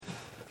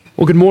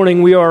Well, good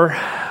morning. We are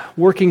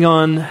working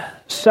on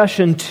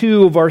session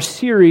 2 of our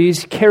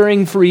series,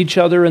 Caring for Each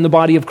Other in the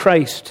Body of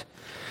Christ.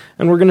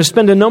 And we're going to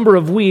spend a number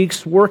of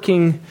weeks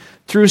working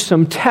through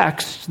some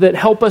texts that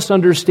help us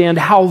understand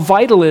how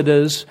vital it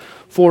is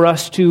for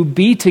us to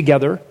be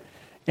together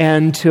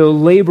and to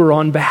labor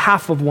on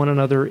behalf of one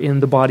another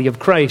in the body of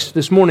Christ.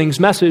 This morning's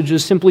message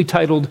is simply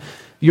titled,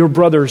 Your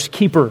Brother's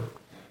Keeper.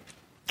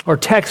 Our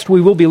text we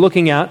will be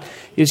looking at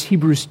is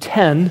Hebrews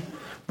 10,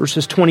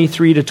 verses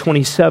 23 to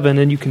 27,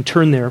 and you can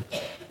turn there.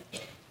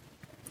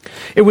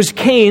 It was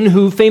Cain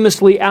who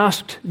famously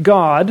asked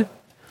God,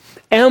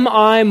 "Am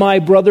I my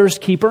brother's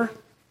keeper?"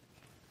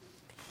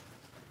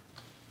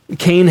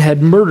 Cain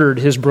had murdered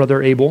his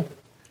brother Abel.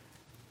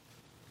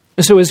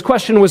 And so his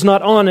question was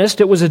not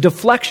honest, it was a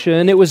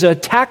deflection, it was a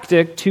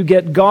tactic to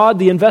get God,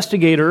 the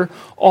investigator,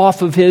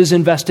 off of his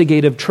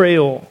investigative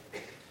trail.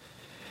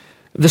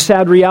 The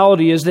sad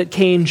reality is that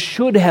Cain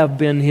should have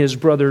been his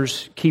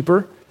brother's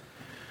keeper.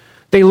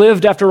 They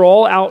lived, after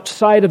all,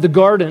 outside of the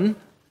garden.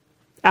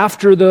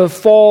 After the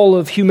fall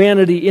of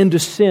humanity into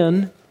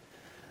sin,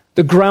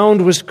 the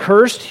ground was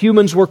cursed,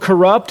 humans were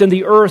corrupt, and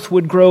the earth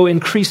would grow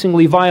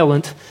increasingly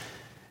violent.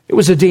 It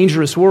was a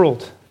dangerous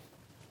world.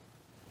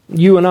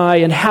 You and I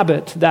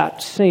inhabit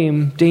that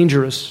same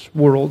dangerous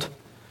world.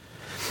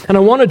 And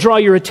I want to draw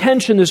your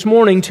attention this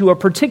morning to a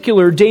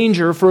particular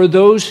danger for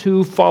those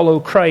who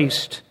follow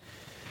Christ.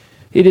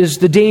 It is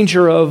the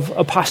danger of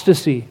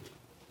apostasy.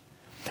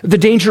 The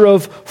danger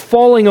of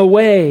falling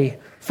away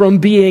from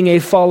being a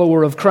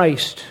follower of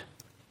Christ.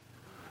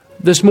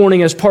 This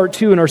morning, as part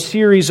 2 in our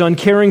series on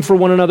caring for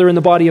one another in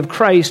the body of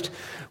Christ,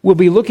 we'll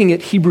be looking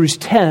at Hebrews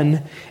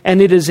 10,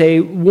 and it is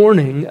a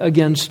warning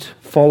against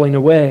falling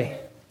away.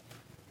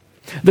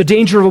 The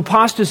danger of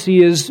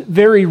apostasy is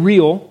very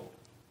real.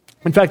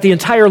 In fact, the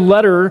entire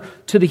letter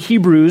to the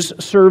Hebrews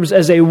serves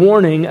as a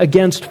warning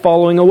against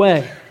falling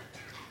away.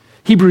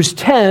 Hebrews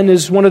 10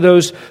 is one of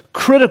those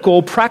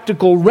critical,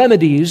 practical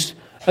remedies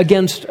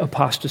against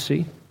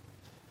apostasy.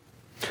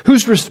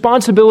 Whose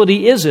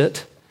responsibility is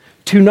it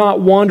to not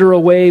wander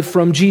away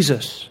from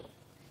Jesus?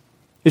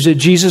 Is it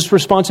Jesus'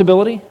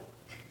 responsibility?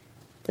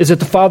 Is it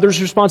the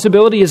Father's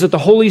responsibility? Is it the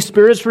Holy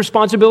Spirit's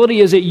responsibility?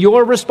 Is it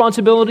your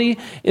responsibility?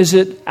 Is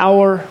it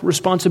our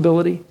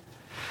responsibility?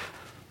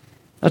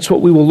 That's what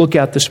we will look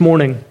at this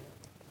morning.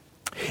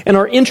 And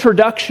our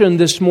introduction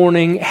this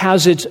morning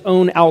has its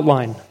own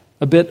outline,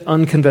 a bit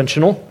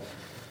unconventional.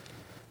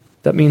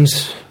 That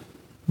means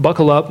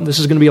buckle up. This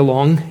is going to be a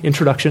long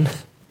introduction.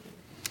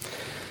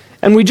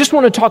 And we just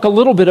want to talk a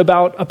little bit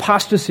about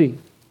apostasy.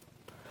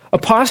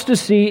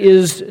 Apostasy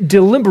is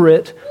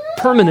deliberate,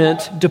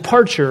 permanent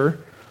departure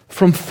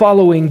from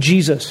following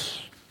Jesus.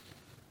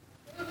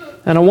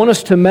 And I want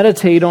us to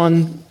meditate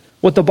on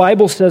what the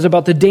Bible says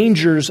about the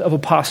dangers of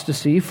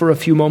apostasy for a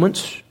few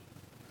moments.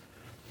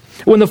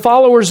 When the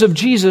followers of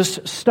Jesus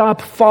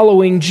stop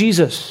following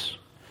Jesus,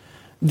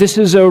 this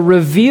is a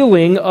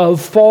revealing of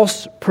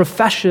false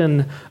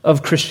profession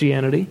of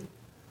Christianity.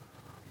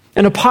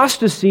 And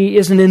apostasy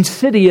is an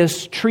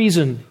insidious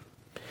treason.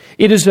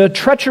 It is a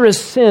treacherous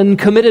sin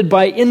committed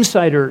by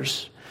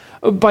insiders,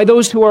 by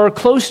those who are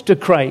close to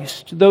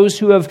Christ, those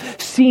who have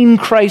seen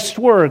Christ's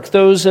work,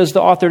 those, as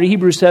the author of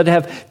Hebrews said,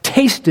 have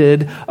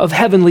tasted of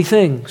heavenly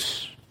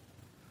things.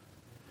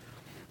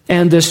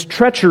 And this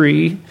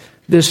treachery,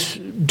 this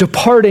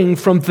departing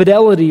from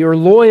fidelity or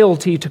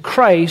loyalty to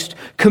Christ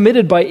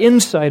committed by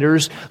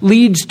insiders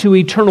leads to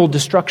eternal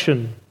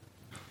destruction.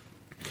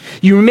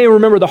 You may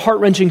remember the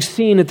heart-wrenching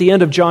scene at the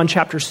end of John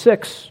chapter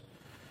 6.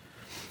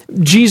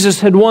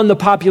 Jesus had won the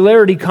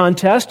popularity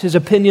contest. His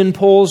opinion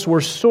polls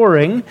were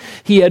soaring.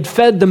 He had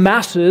fed the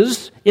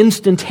masses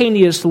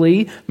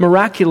instantaneously,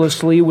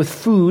 miraculously, with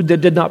food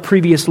that did not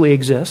previously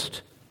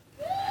exist.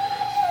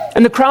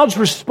 And the crowd's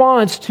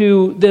response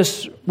to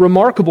this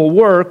remarkable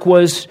work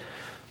was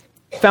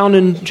found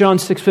in John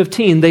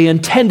 6:15. They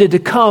intended to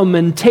come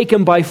and take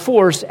him by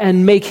force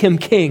and make him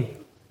king.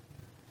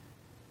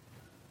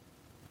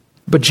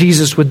 But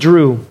Jesus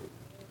withdrew.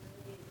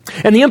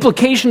 And the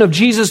implication of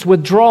Jesus'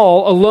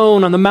 withdrawal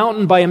alone on the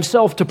mountain by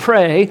himself to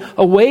pray,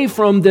 away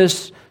from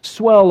this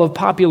swell of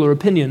popular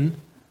opinion,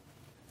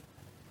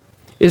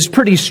 is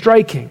pretty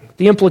striking.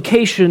 The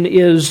implication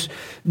is,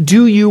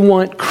 do you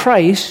want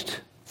Christ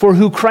for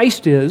who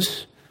Christ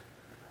is,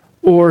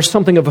 or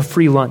something of a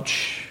free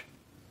lunch?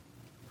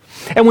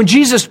 And when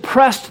Jesus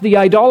pressed the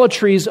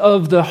idolatries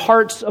of the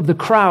hearts of the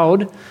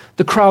crowd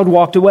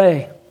walked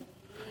away.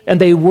 And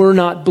they were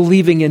not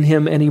believing in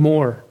him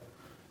anymore,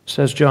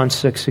 says John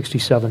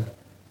 6:67.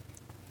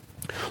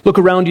 Look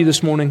around you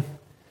this morning.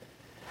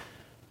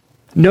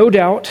 No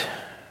doubt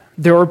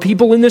there are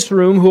people in this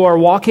room who are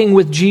walking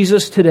with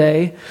Jesus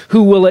today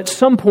who will at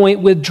some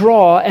point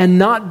withdraw and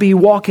not be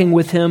walking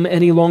with him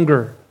any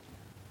longer.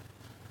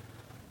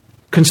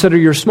 Consider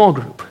your small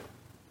group.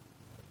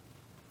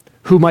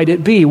 Who might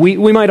it be?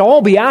 We might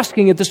all be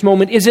asking at this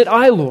moment, is it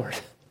I, Lord?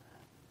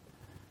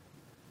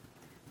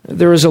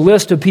 There is a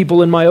list of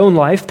people in my own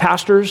life,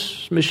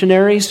 pastors,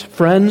 missionaries,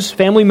 friends,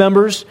 family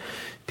members,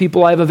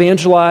 people I have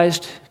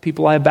evangelized,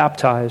 people I have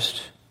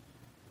baptized.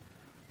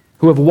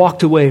 who have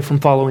walked away from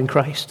following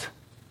Christ.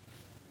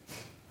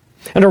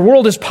 And our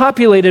world is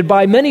populated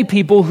by many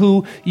people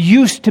who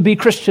used to be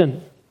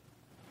Christian.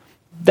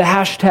 The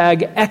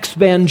hashtag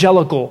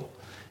exvangelical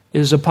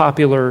is a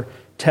popular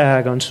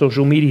tag on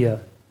social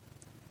media.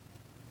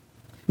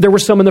 There were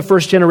some in the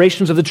first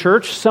generations of the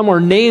church. Some are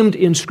named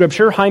in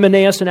Scripture: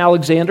 Hymenaeus and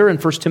Alexander in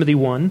 1 Timothy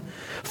 1,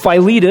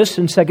 Philetus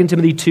in 2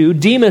 Timothy 2,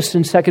 Demas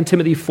in 2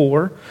 Timothy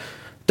 4,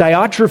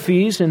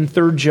 Diotrephes in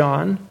 3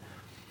 John.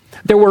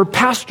 There were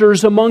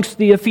pastors amongst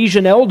the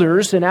Ephesian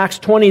elders in Acts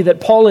 20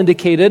 that Paul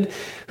indicated,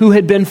 who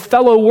had been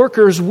fellow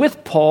workers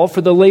with Paul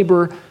for the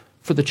labor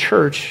for the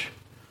church,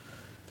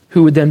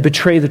 who would then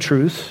betray the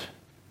truth.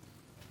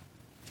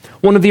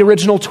 One of the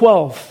original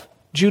 12,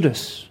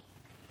 Judas,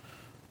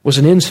 was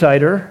an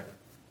insider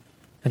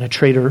and a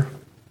traitor.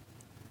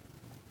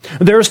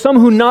 There are some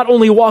who not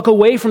only walk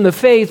away from the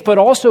faith, but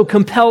also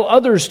compel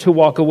others to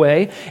walk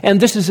away, and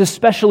this is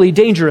especially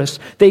dangerous.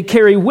 They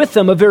carry with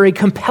them a very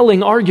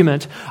compelling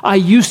argument. I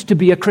used to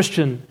be a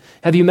Christian.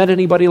 Have you met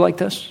anybody like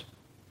this?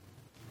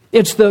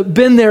 It's the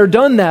been there,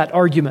 done that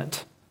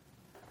argument.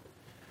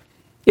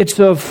 It's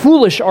a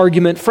foolish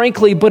argument,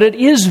 frankly, but it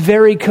is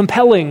very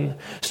compelling.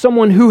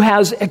 Someone who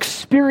has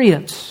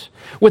experience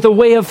with a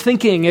way of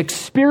thinking,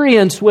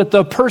 experience with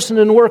the person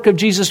and work of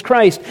Jesus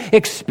Christ,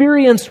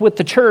 experience with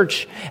the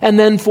church, and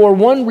then for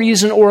one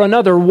reason or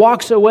another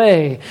walks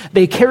away.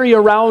 They carry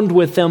around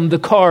with them the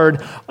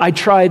card, I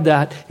tried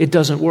that, it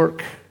doesn't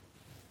work.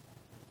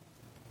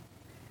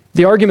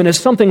 The argument is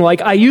something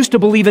like, I used to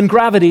believe in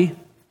gravity.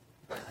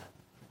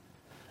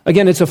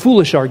 Again, it's a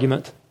foolish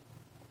argument,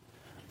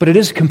 but it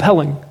is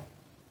compelling.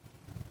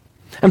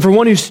 And for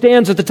one who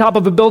stands at the top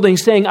of a building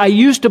saying, I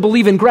used to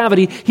believe in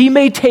gravity, he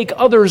may take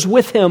others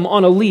with him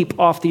on a leap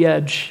off the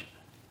edge.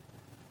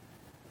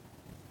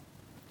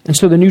 And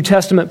so the New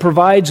Testament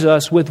provides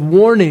us with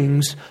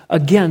warnings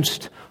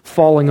against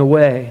falling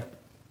away.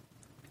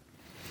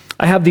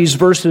 I have these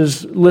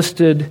verses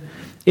listed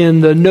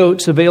in the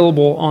notes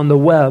available on the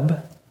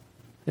web,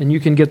 and you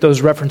can get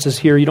those references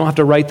here. You don't have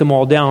to write them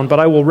all down, but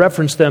I will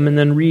reference them and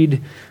then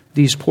read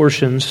these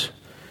portions.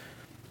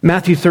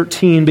 Matthew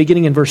 13,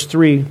 beginning in verse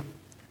 3.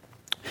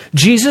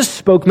 Jesus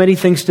spoke many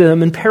things to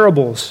them in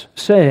parables,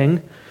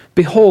 saying,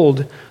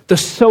 Behold, the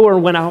sower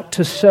went out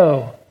to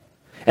sow.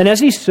 And as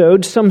he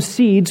sowed, some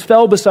seeds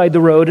fell beside the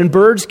road, and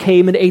birds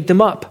came and ate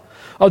them up.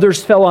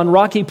 Others fell on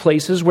rocky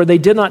places where they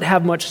did not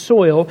have much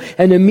soil,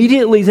 and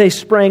immediately they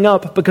sprang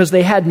up because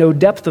they had no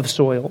depth of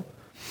soil.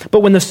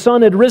 But when the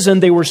sun had risen,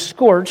 they were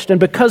scorched, and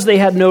because they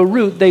had no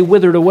root, they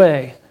withered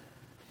away.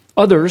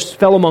 Others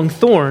fell among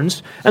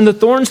thorns, and the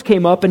thorns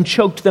came up and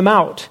choked them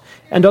out.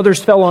 And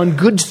others fell on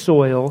good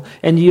soil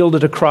and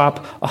yielded a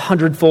crop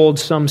 100-fold,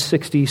 some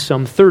 60,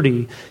 some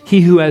 30.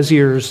 He who has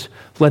ears,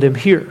 let him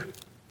hear.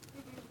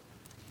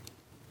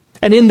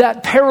 And in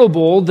that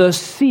parable, the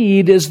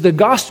seed is the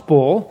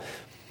gospel,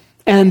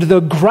 and the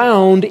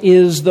ground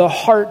is the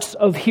hearts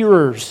of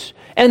hearers.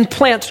 And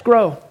plants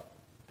grow.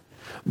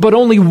 But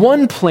only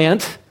one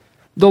plant,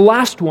 the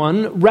last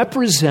one,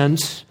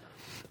 represents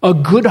a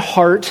good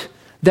heart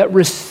that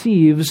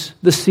receives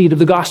the seed of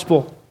the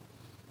gospel.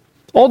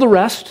 All the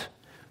rest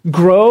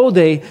grow,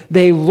 they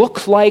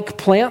look like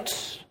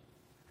plants,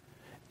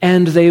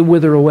 and they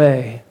wither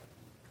away.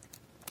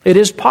 It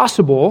is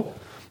possible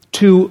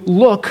to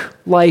look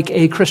like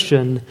a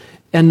Christian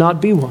and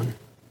not be one.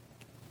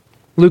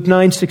 Luke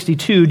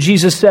 9:62,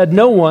 Jesus said,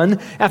 No one,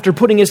 after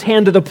putting his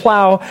hand to the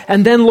plow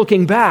and then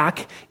looking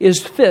back,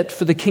 is fit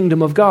for the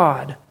kingdom of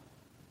God.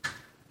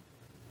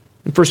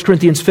 In 1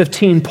 Corinthians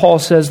 15, Paul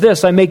says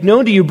this, I make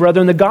known to you,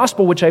 brethren, the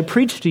gospel which I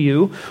preached to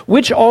you,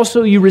 which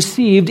also you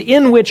received,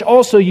 in which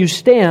also you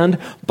stand,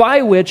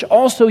 by which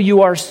also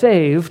you are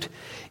saved,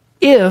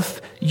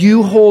 if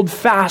you hold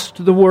fast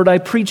to the word I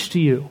preached to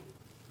you,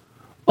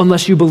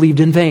 unless you believed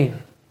in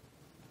vain.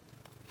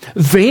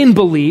 Vain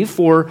belief,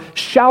 or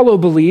shallow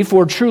belief,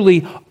 or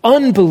truly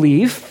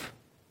unbelief,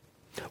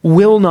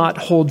 will not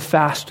hold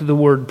fast to the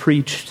word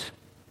preached.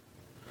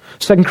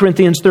 2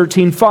 Corinthians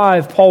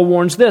 13:5, Paul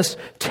warns this,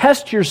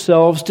 test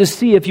yourselves to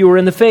see if you are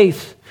in the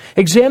faith.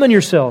 Examine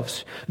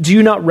yourselves. Do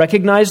you not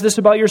recognize this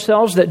about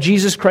yourselves, that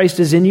Jesus Christ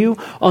is in you,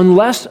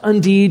 unless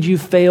indeed you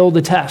fail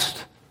the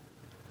test?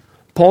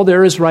 Paul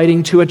there is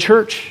writing to a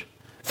church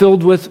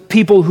filled with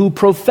people who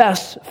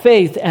profess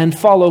faith and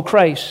follow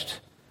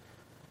Christ.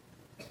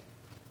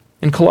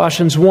 In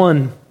Colossians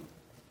 1,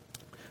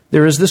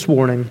 there is this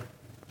warning.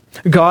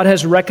 God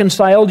has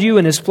reconciled you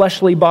in his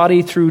fleshly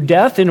body through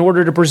death in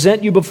order to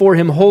present you before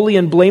him holy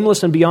and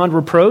blameless and beyond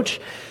reproach,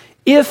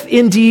 if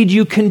indeed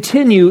you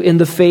continue in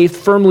the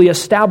faith firmly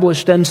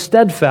established and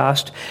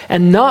steadfast,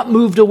 and not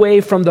moved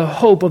away from the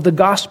hope of the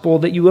gospel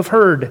that you have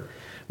heard,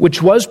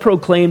 which was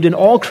proclaimed in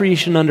all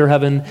creation under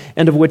heaven,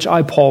 and of which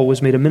I, Paul,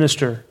 was made a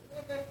minister.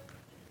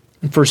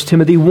 In 1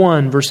 Timothy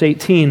 1, verse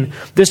 18,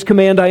 this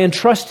command I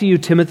entrust to you,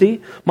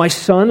 Timothy, my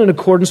son, in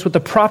accordance with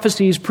the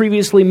prophecies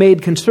previously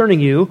made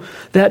concerning you,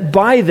 that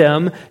by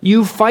them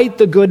you fight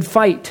the good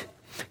fight,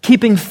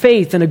 keeping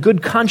faith and a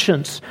good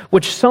conscience,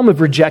 which some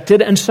have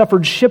rejected and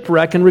suffered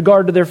shipwreck in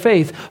regard to their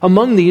faith.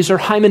 Among these are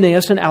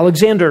Hymenaeus and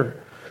Alexander,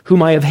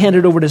 whom I have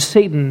handed over to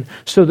Satan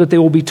so that they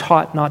will be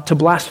taught not to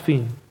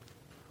blaspheme.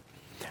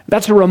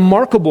 That's a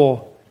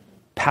remarkable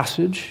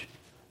passage.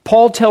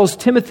 Paul tells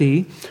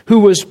Timothy, who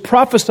was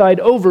prophesied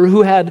over,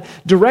 who had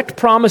direct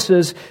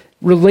promises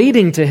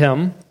relating to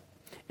him,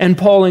 and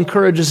Paul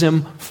encourages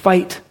him,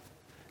 fight.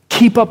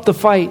 Keep up the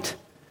fight.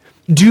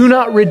 Do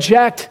not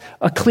reject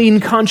a clean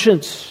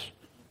conscience.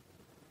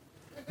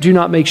 Do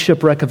not make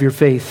shipwreck of your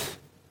faith.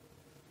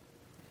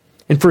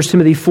 In 1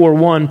 Timothy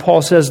 4:1,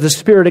 Paul says, the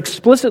Spirit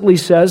explicitly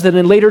says that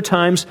in later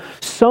times,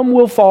 some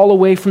will fall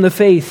away from the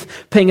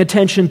faith, paying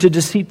attention to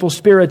deceitful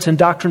spirits and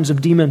doctrines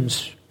of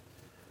demons.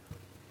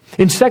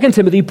 In 2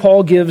 Timothy,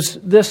 Paul gives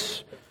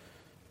this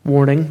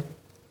warning.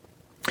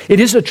 It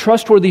is a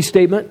trustworthy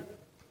statement.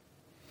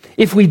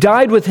 If we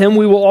died with him,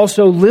 we will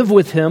also live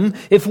with him.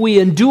 If we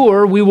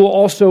endure, we will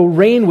also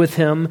reign with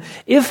him.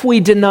 If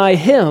we deny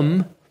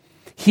him,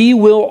 he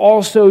will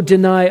also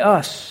deny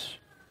us.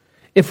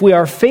 If we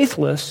are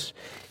faithless,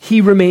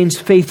 he remains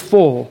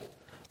faithful,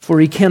 for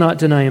he cannot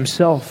deny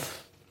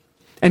himself.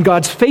 And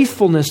God's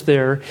faithfulness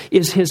there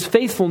is his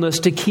faithfulness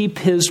to keep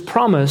his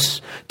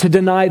promise to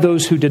deny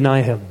those who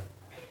deny him.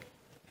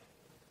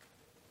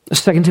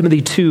 2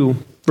 Timothy 2,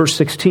 verse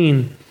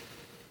 16.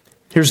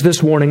 Here's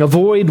this warning.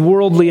 Avoid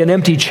worldly and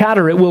empty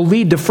chatter. It will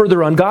lead to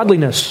further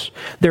ungodliness.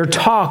 Their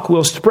talk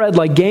will spread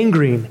like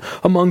gangrene.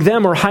 Among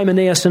them are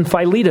Hymenaeus and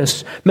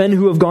Philetus, men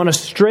who have gone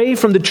astray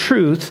from the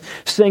truth,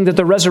 saying that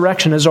the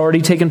resurrection has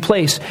already taken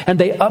place, and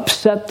they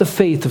upset the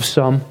faith of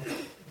some.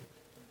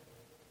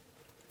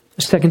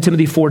 2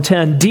 Timothy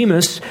 4:10,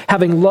 Demas,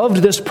 having loved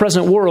this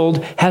present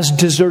world, has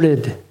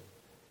deserted.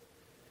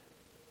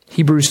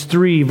 Hebrews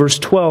 3, verse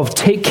 12,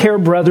 take care,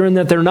 brethren,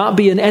 that there not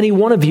be in any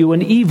one of you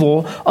an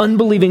evil,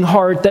 unbelieving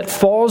heart that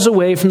falls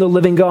away from the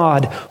living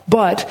God.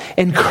 But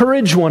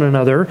encourage one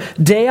another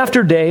day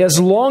after day, as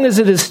long as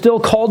it is still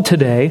called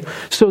today,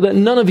 so that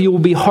none of you will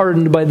be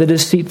hardened by the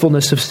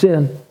deceitfulness of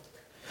sin.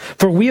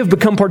 For we have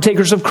become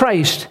partakers of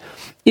Christ,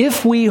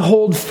 if we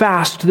hold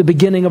fast to the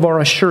beginning of our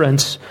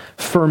assurance,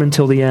 firm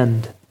until the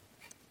end.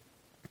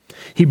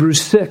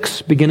 Hebrews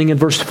 6, beginning in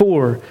verse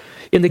 4,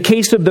 in the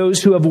case of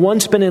those who have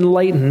once been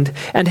enlightened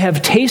and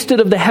have tasted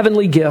of the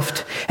heavenly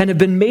gift and have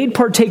been made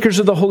partakers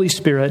of the Holy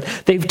Spirit,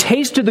 they've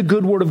tasted the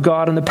good word of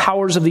God and the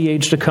powers of the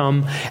age to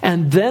come,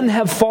 and then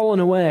have fallen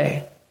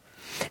away.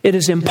 It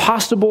is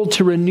impossible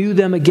to renew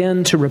them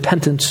again to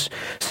repentance,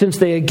 since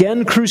they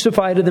again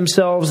crucify to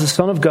themselves the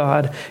Son of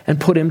God and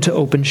put him to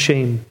open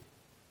shame.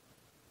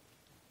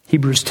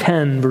 Hebrews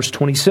 10, verse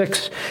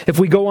 26. If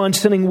we go on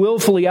sinning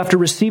willfully after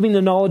receiving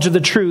the knowledge of the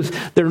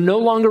truth, there no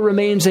longer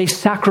remains a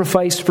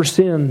sacrifice for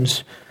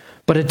sins,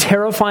 but a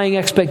terrifying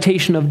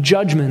expectation of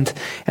judgment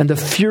and the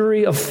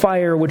fury of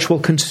fire which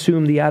will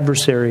consume the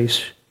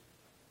adversaries.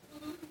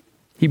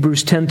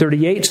 Hebrews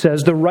 10:38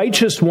 says, the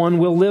righteous one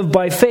will live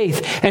by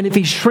faith, and if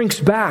he shrinks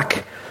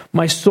back,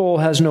 my soul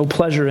has no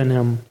pleasure in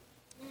him.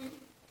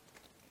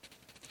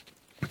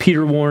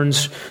 Peter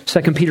warns,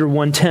 2 Peter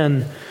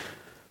 1:10,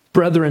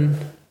 brethren,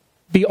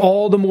 be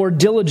all the more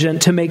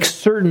diligent to make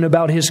certain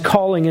about his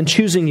calling and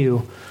choosing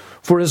you.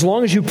 For as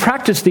long as you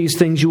practice these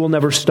things, you will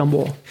never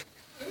stumble.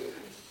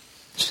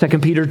 2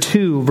 Peter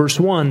 2, verse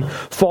 1,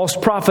 false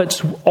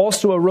prophets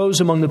also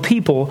arose among the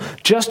people,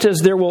 just as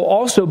there will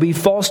also be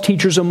false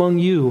teachers among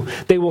you.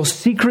 They will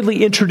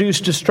secretly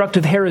introduce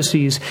destructive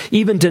heresies,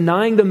 even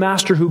denying the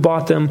master who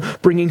bought them,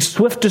 bringing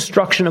swift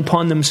destruction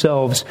upon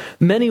themselves.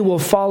 Many will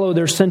follow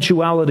their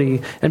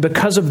sensuality, and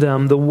because of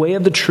them, the way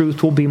of the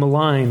truth will be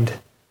maligned.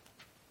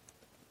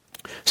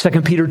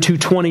 2 Peter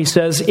 2:20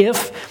 says,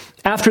 if,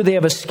 after they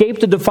have escaped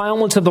the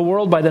defilements of the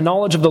world by the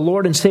knowledge of the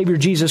Lord and Savior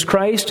Jesus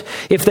Christ,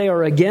 if they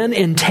are again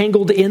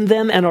entangled in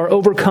them and are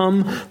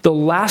overcome, the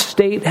last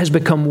state has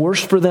become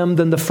worse for them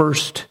than the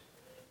first.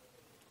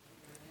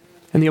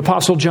 And the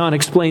Apostle John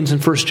explains in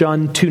 1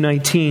 John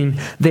 2:19,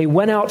 they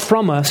went out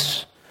from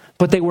us,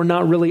 but they were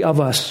not really of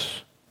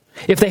us.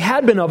 If they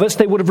had been of us,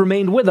 they would have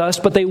remained with us,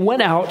 but they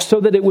went out so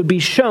that it would be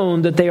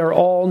shown that they are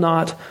all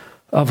not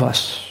of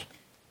us.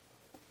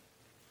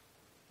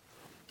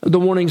 The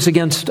warnings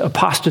against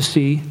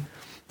apostasy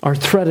are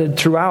threaded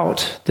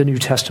throughout the New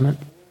Testament.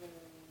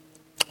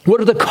 What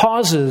are the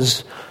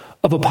causes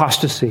of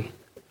apostasy?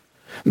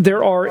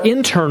 There are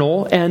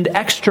internal and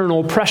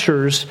external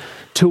pressures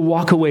to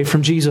walk away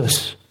from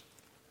Jesus.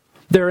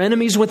 There are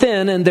enemies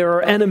within and there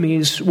are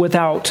enemies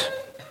without.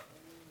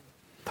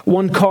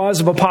 One cause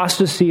of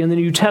apostasy in the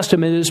New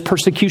Testament is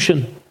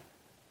persecution.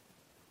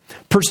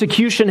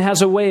 Persecution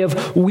has a way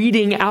of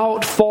weeding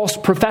out false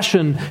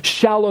profession,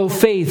 shallow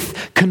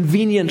faith,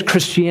 convenient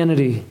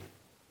Christianity.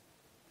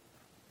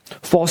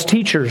 False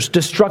teachers,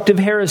 destructive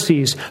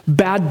heresies,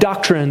 bad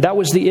doctrine. That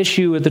was the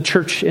issue at the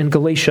church in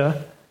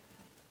Galatia.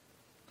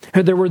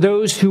 There were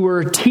those who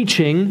were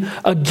teaching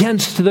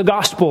against the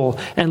gospel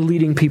and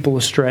leading people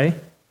astray.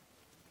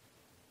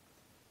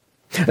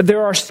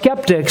 There are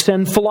skeptics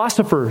and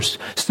philosophers,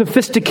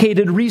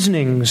 sophisticated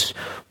reasonings,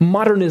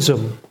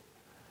 modernism.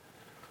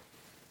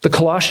 The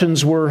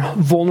Colossians were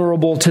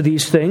vulnerable to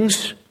these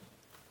things.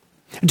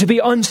 To be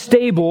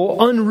unstable,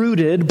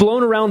 unrooted,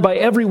 blown around by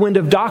every wind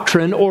of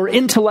doctrine, or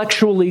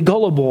intellectually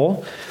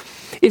gullible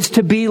is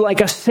to be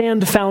like a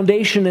sand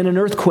foundation in an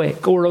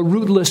earthquake or a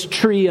rootless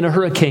tree in a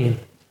hurricane.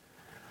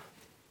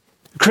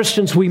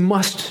 Christians, we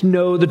must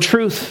know the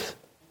truth.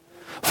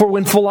 For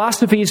when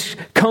philosophies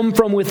come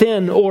from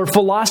within or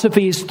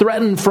philosophies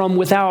threaten from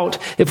without,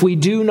 if we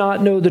do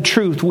not know the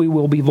truth, we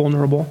will be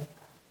vulnerable.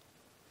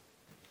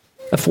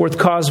 A fourth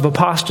cause of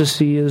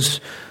apostasy is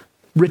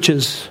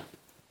riches.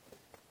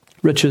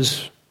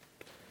 Riches.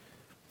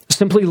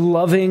 Simply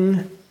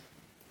loving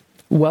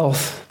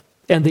wealth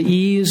and the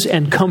ease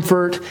and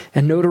comfort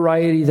and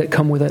notoriety that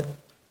come with it.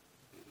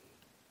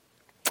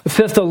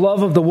 Fifth, a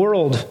love of the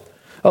world.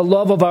 A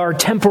love of our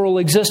temporal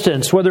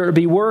existence, whether it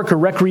be work or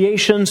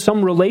recreation,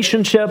 some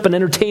relationship and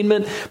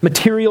entertainment,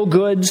 material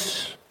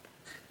goods.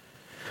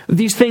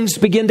 These things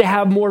begin to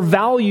have more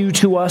value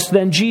to us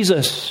than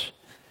Jesus.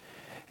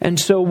 And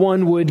so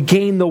one would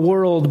gain the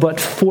world but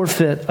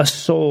forfeit a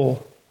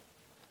soul.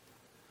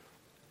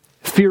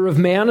 Fear of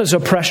man is a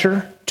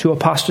pressure to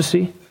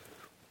apostasy.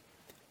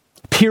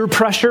 Peer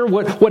pressure,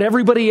 what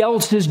everybody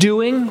else is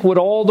doing, what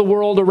all the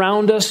world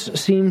around us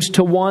seems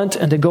to want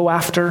and to go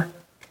after.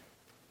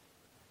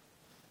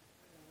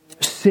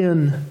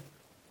 Sin,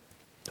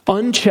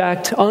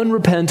 unchecked,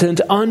 unrepentant,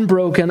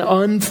 unbroken,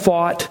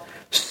 unfought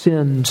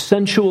sin,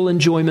 sensual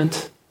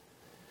enjoyment,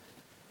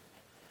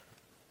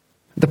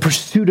 the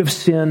pursuit of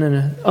sin in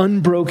an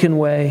unbroken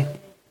way.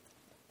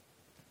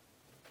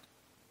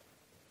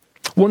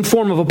 One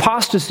form of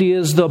apostasy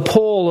is the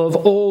pull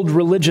of old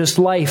religious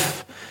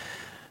life.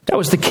 That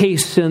was the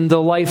case in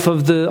the life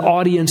of the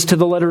audience to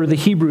the letter of the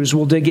Hebrews.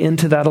 We'll dig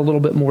into that a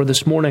little bit more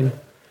this morning.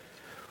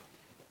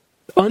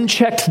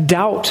 Unchecked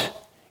doubt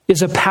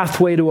is a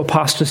pathway to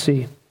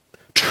apostasy.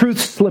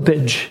 Truth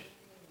slippage.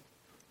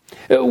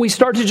 We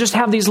start to just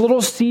have these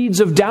little seeds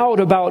of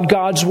doubt about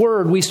God's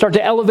word. We start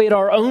to elevate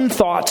our own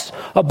thoughts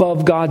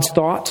above God's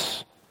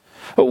thoughts.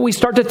 We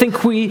start to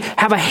think we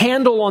have a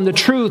handle on the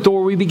truth,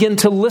 or we begin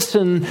to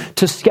listen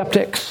to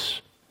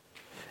skeptics.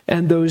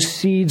 And those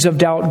seeds of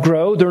doubt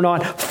grow. They're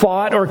not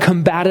fought or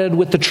combated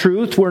with the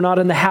truth. We're not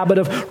in the habit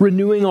of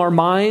renewing our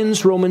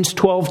minds, Romans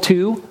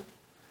 12:2.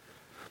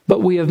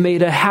 But we have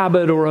made a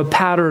habit or a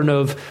pattern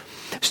of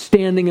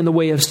standing in the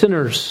way of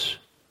sinners,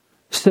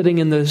 sitting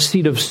in the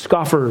seat of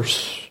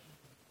scoffers.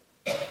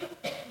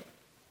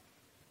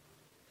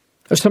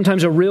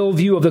 Sometimes a real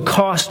view of the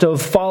cost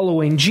of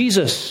following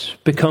Jesus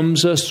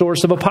becomes a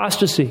source of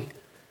apostasy.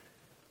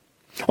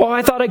 Oh,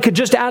 I thought I could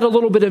just add a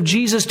little bit of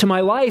Jesus to my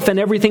life and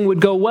everything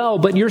would go well.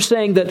 But you're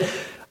saying that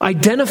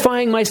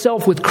identifying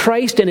myself with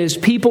Christ and his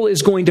people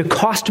is going to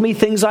cost me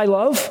things I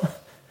love?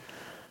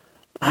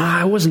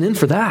 I wasn't in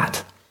for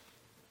that.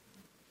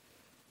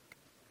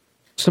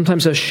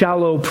 Sometimes a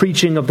shallow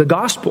preaching of the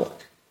gospel,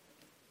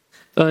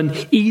 an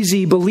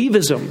easy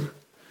believism,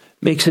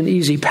 makes an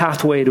easy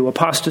pathway to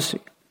apostasy.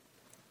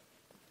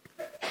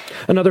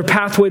 Another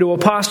pathway to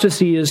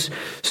apostasy is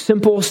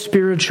simple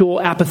spiritual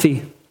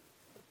apathy,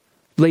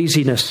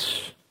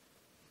 laziness.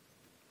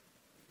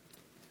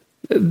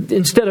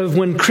 Instead of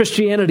when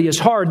Christianity is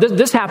hard,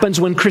 this happens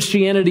when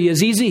Christianity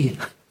is easy.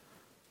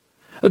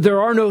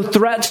 There are no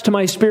threats to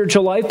my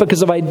spiritual life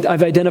because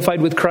I've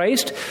identified with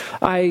Christ.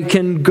 I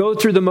can go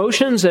through the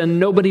motions and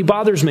nobody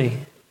bothers me.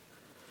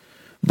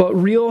 But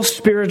real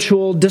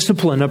spiritual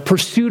discipline, a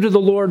pursuit of the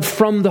Lord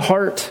from the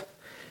heart,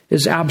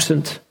 is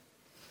absent.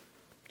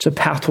 It's a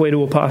pathway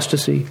to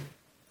apostasy.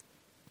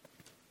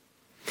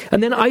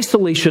 And then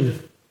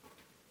isolation.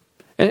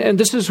 And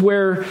this is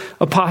where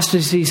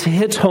apostasy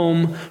hits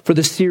home for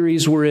the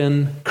series we're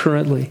in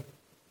currently.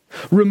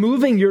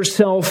 Removing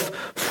yourself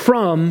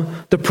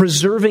from the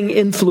preserving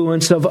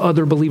influence of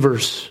other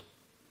believers.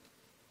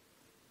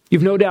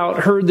 You've no doubt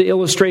heard the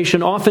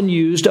illustration often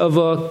used of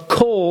a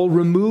coal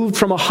removed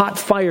from a hot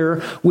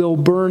fire will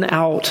burn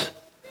out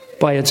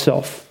by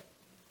itself.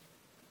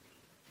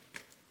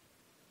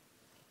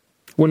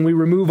 When we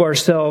remove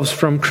ourselves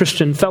from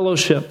Christian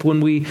fellowship, when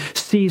we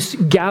cease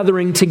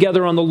gathering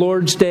together on the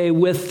Lord's Day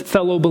with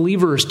fellow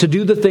believers to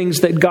do the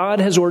things that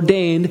God has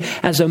ordained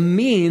as a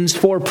means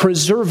for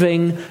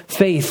preserving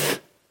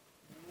faith,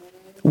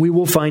 we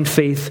will find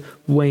faith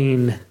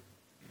wane.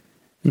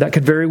 And that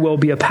could very well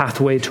be a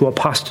pathway to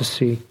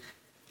apostasy.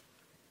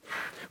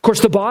 Of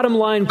course, the bottom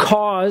line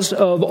cause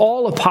of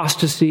all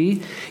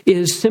apostasy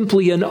is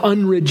simply an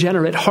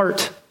unregenerate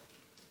heart.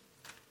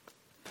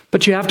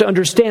 But you have to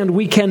understand,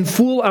 we can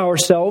fool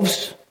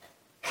ourselves.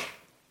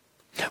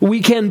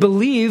 We can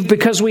believe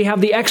because we have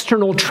the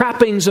external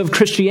trappings of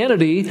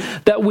Christianity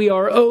that we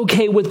are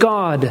okay with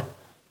God.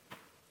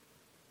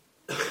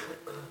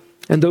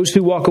 And those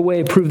who walk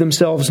away prove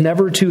themselves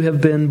never to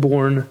have been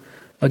born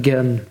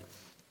again.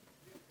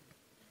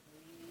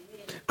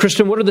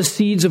 Christian, what are the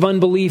seeds of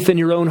unbelief in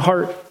your own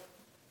heart?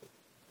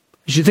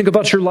 As you think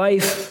about your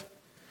life,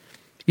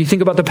 you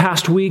think about the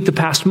past week, the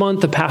past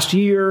month, the past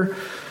year,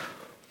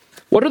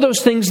 What are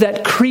those things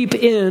that creep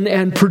in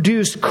and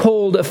produce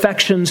cold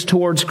affections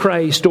towards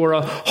Christ, or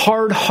a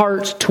hard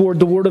heart toward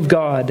the Word of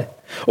God,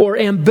 or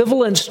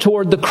ambivalence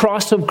toward the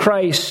cross of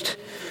Christ,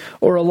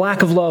 or a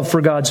lack of love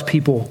for God's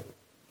people?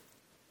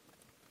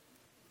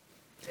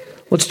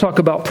 Let's talk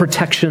about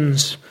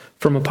protections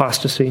from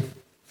apostasy.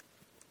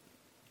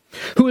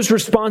 Who is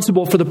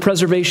responsible for the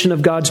preservation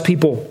of God's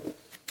people?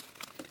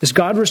 Is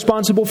God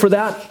responsible for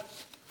that?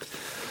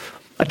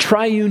 A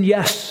triune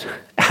yes,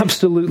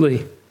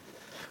 absolutely.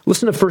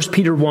 Listen to 1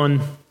 Peter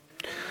 1.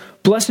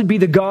 Blessed be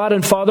the God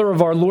and Father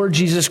of our Lord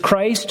Jesus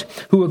Christ,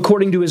 who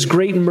according to his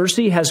great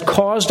mercy has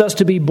caused us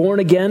to be born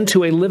again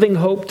to a living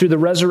hope through the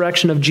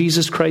resurrection of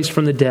Jesus Christ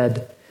from the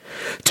dead,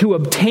 to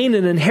obtain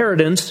an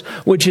inheritance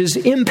which is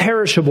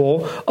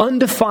imperishable,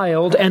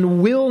 undefiled,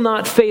 and will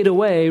not fade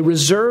away,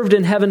 reserved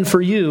in heaven for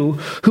you,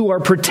 who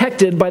are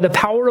protected by the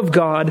power of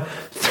God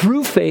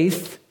through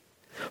faith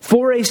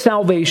for a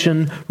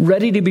salvation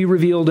ready to be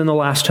revealed in the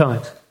last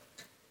time.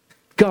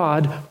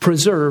 God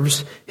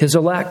preserves his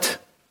elect.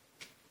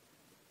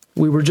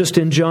 We were just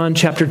in John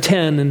chapter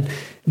 10, and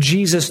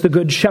Jesus, the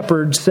Good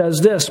Shepherd,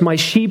 says this, "My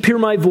sheep hear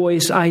my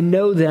voice, I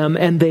know them,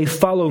 and they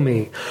follow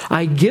me.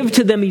 I give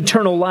to them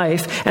eternal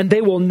life, and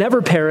they will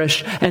never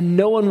perish, and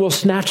no one will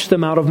snatch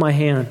them out of my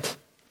hand."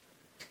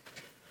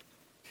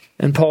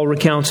 And Paul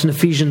recounts in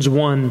Ephesians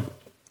 1,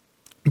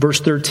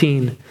 verse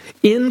 13,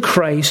 "In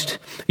Christ,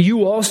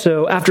 you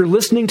also, after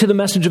listening to the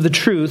message of the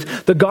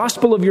truth, the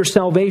gospel of your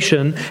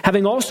salvation,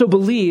 having also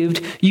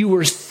believed, you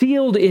were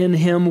sealed in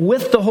him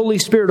with the Holy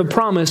Spirit of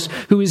promise,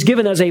 who is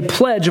given as a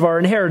pledge of our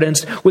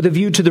inheritance with a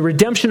view to the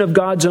redemption of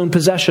God's own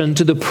possession,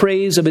 to the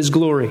praise of his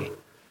glory."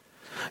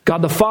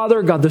 God the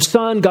Father, God the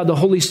Son, God the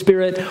Holy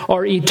Spirit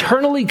are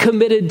eternally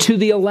committed to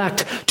the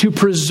elect to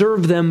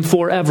preserve them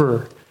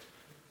forever.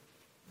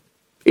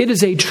 It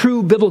is a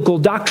true biblical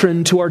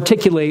doctrine to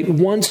articulate,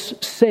 once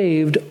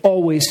saved,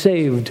 always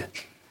saved.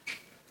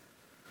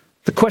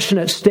 The question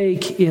at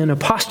stake in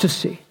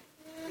apostasy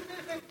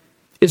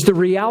is the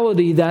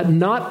reality that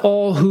not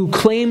all who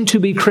claim to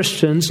be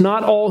Christians,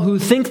 not all who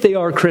think they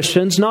are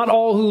Christians, not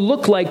all who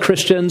look like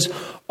Christians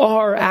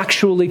are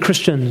actually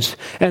Christians,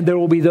 and there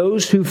will be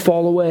those who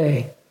fall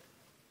away.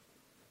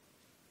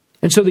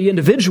 And so the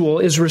individual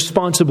is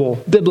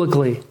responsible,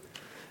 biblically,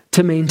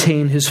 to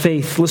maintain his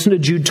faith. Listen to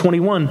Jude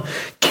 21.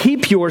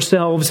 "Keep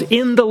yourselves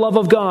in the love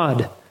of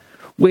God,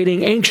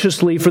 waiting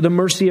anxiously for the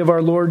mercy of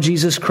our Lord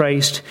Jesus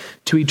Christ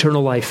to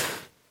eternal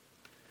life."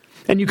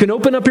 And you can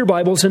open up your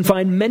Bibles and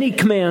find many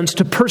commands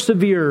to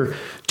persevere,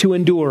 to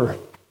endure.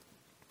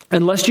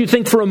 Unless you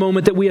think for a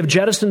moment that we have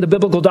jettisoned the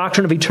biblical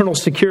doctrine of eternal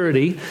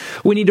security,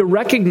 we need to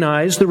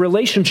recognize the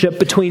relationship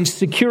between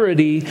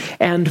security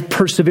and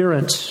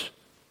perseverance.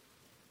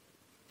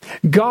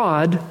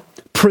 God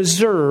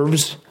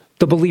preserves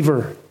the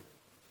believer,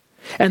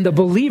 and the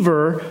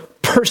believer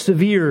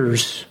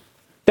perseveres.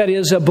 That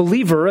is, a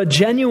believer, a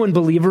genuine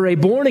believer, a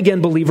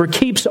born-again believer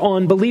keeps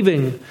on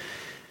believing,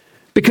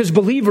 because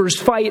believers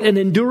fight an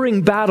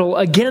enduring battle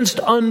against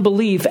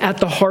unbelief at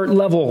the heart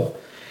level,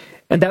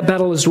 and that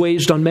battle is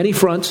waged on many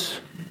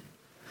fronts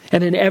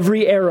and in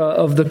every era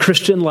of the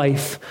Christian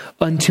life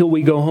until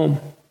we go home.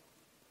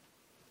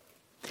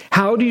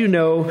 How do you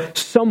know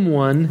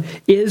someone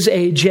is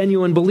a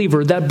genuine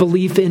believer? That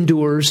belief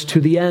endures to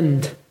the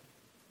end.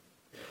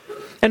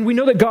 And we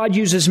know that God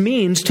uses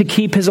means to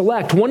keep his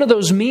elect. One of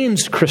those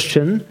means,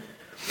 Christian,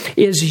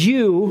 is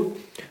you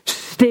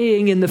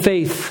staying in the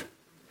faith,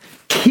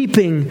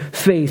 keeping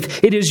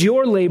faith. It is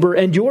your labor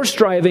and your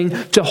striving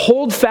to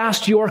hold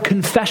fast your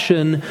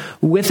confession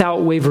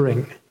without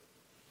wavering.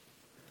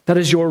 That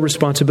is your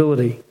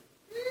responsibility.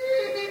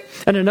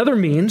 And another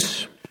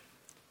means,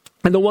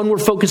 and the one we're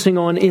focusing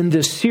on in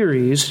this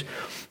series,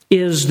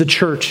 is the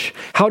church.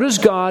 How does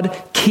God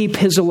keep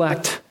his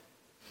elect?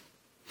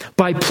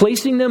 By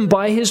placing them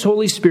by his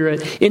Holy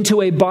Spirit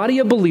into a body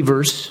of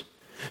believers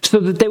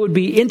so that they would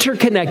be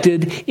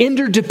interconnected,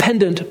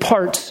 interdependent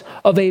parts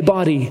of a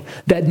body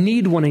that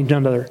need one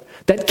another,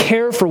 that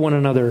care for one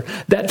another,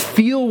 that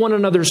feel one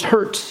another's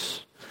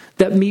hurts,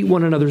 that meet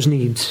one another's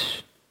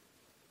needs.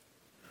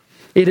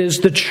 It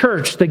is the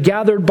church, the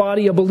gathered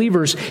body of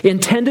believers,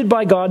 intended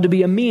by God to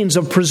be a means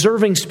of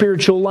preserving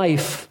spiritual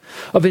life,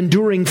 of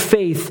enduring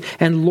faith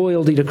and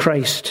loyalty to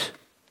Christ.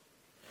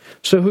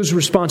 So whose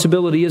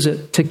responsibility is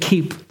it to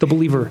keep the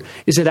believer?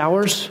 Is it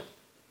ours?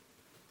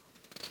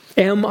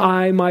 Am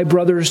I my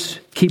brother's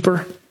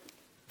keeper?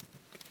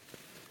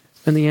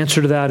 And the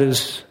answer to that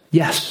is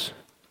yes.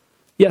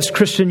 Yes,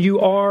 Christian, you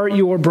are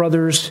your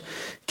brother's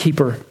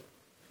keeper.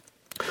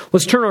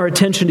 Let's turn our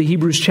attention to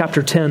Hebrews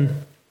chapter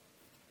 10.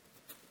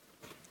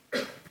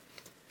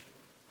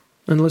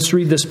 And let's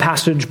read this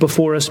passage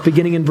before us,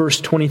 beginning in verse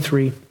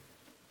 23.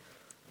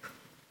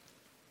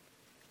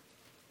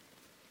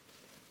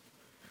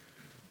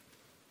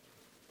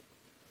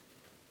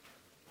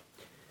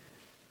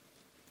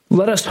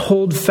 Let us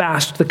hold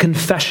fast the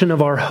confession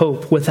of our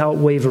hope without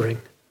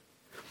wavering.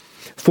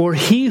 For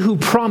he who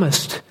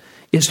promised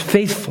is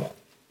faithful.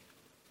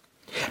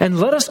 And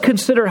let us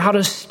consider how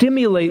to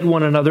stimulate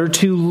one another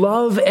to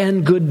love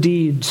and good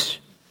deeds,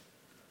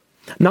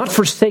 not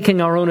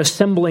forsaking our own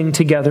assembling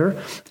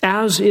together,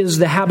 as is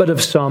the habit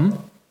of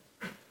some,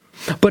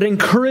 but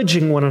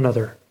encouraging one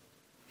another,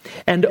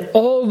 and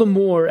all the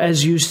more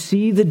as you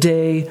see the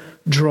day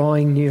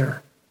drawing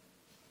near.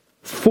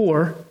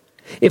 For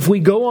if we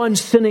go on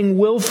sinning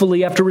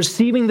willfully after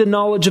receiving the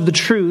knowledge of the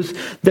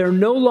truth, there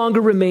no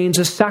longer remains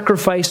a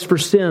sacrifice for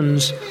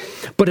sins,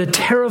 but a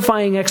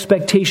terrifying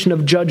expectation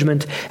of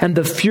judgment and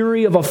the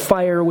fury of a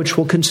fire which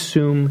will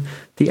consume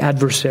the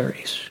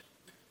adversaries.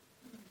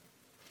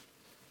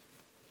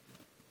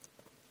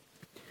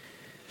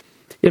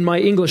 In my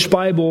English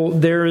Bible,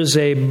 there is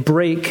a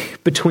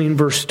break between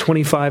verse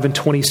 25 and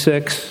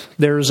 26.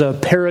 There's a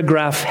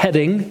paragraph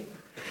heading,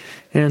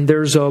 and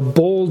there's a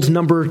bold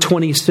number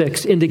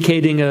 26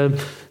 indicating a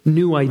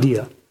new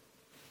idea.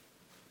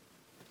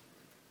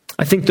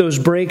 I think those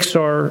breaks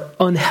are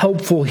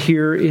unhelpful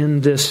here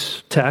in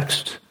this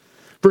text.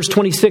 Verse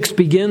 26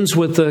 begins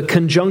with the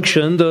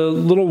conjunction, the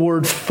little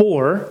word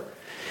for,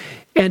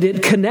 and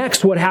it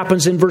connects what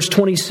happens in verse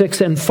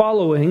 26 and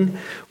following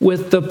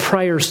with the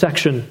prior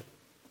section.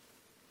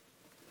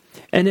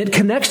 And it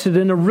connects it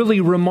in a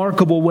really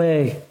remarkable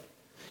way.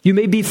 You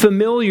may be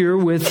familiar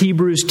with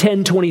Hebrews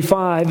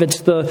 10:25.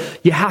 It's the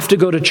you have to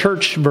go to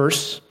church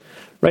verse,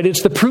 right?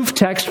 It's the proof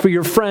text for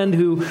your friend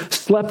who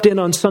slept in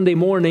on Sunday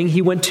morning.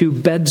 He went to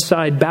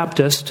Bedside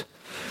Baptist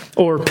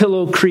or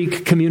Pillow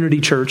Creek Community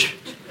Church.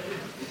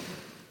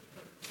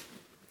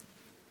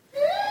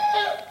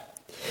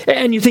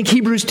 And you think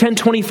Hebrews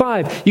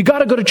 10:25. You got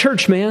to go to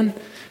church, man.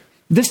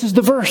 This is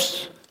the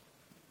verse.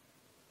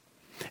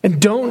 And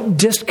don't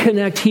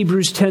disconnect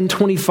Hebrews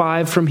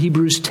 10:25 from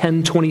Hebrews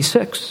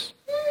 10:26.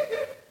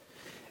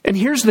 And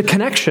here's the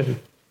connection.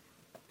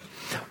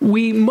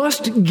 We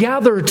must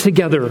gather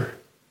together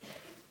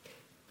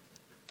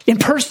in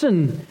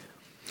person,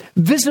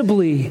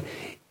 visibly,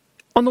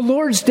 on the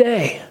Lord's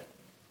day,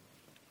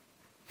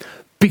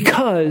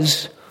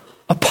 because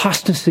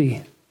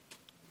apostasy.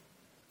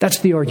 That's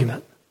the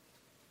argument.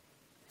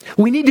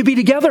 We need to be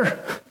together.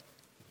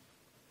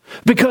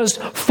 Because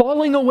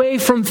falling away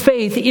from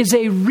faith is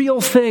a real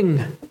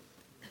thing.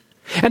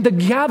 And the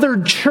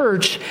gathered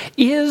church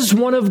is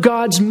one of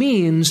God's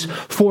means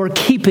for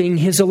keeping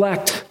his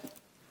elect.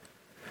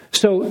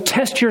 So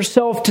test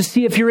yourself to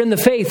see if you're in the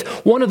faith.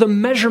 One of the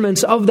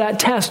measurements of that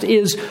test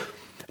is,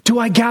 do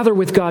I gather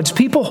with God's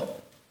people?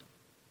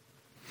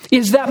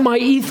 Is that my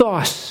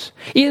ethos?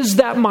 Is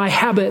that my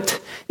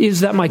habit? Is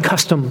that my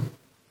custom?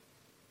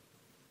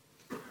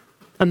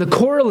 And the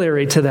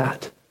corollary to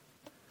that,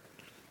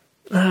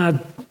 I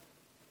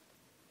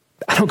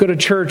don't go to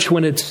church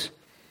when it's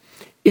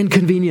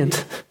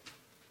inconvenient,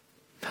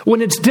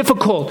 when it's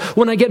difficult,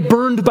 when I get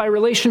burned by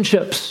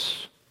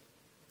relationships,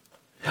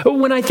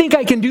 when I think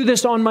I can do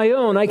this on my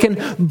own. I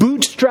can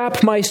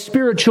bootstrap my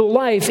spiritual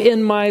life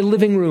in my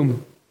living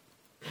room.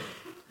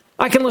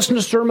 I can listen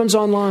to sermons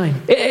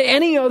online.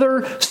 Any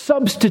other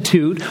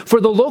substitute for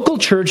the local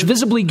church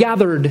visibly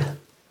gathered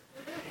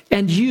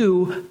and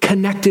you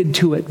connected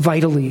to it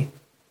vitally.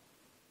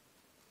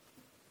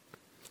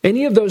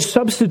 Any of those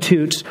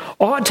substitutes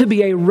ought to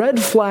be a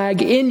red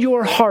flag in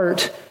your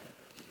heart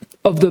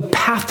of the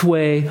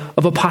pathway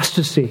of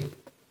apostasy.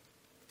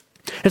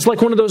 It's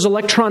like one of those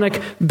electronic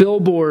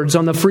billboards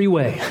on the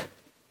freeway.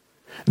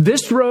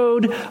 This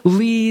road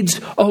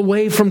leads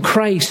away from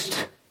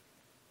Christ.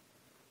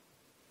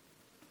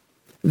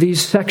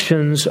 These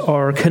sections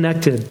are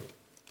connected.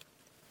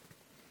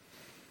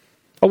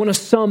 I want to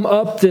sum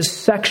up this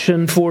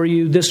section for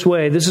you this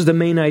way. This is the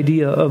main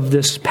idea of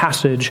this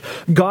passage.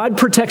 God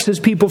protects his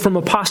people from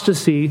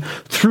apostasy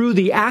through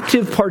the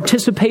active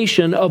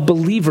participation of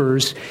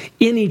believers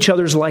in each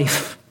other's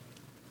life.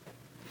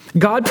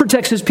 God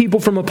protects his people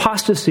from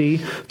apostasy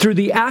through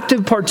the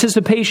active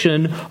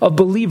participation of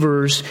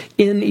believers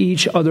in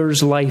each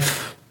other's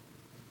life.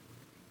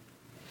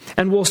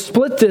 And we'll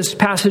split this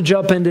passage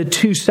up into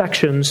two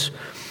sections.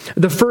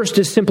 The first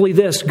is simply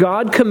this: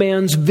 God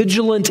commands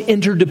vigilant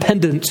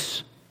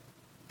interdependence.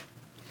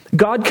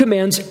 God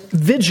commands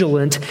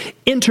vigilant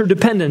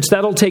interdependence.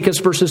 That'll take us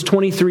verses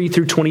 23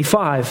 through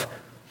 25.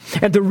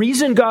 And the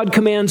reason God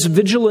commands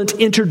vigilant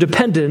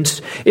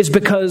interdependence is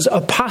because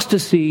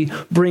apostasy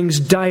brings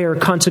dire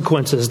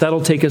consequences.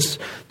 That'll take us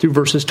through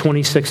verses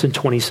 26 and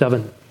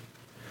 27.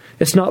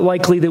 It's not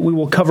likely that we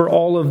will cover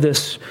all of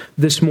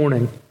this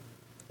morning.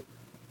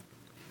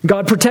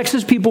 God protects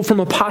his people from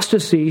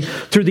apostasy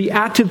through the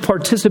active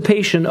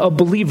participation of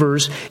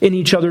believers in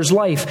each other's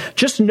life.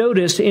 Just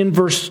notice in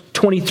verse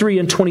 23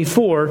 and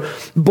 24,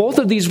 both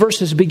of these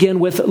verses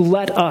begin with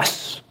 "let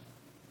us."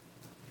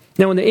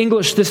 Now in the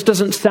English, this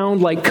doesn't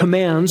sound like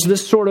commands.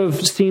 This sort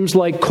of seems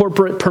like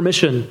corporate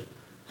permission.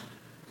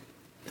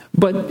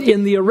 But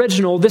in the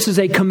original, this is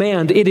a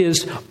command. It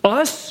is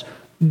us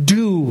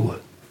do.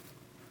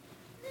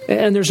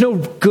 And there's no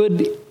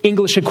good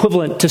English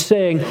equivalent to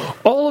saying,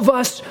 all of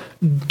us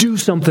do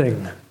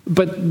something.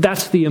 But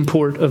that's the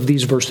import of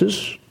these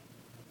verses.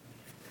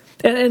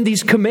 And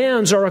these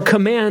commands are a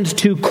command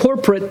to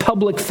corporate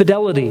public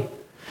fidelity,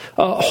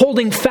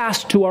 holding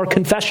fast to our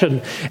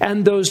confession.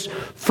 And those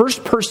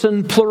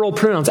first-person plural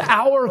pronouns,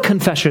 our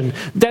confession,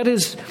 that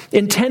is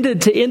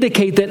intended to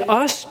indicate that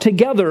us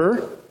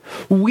together,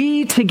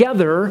 we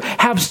together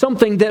have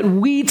something that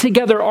we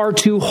together are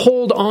to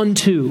hold on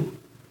to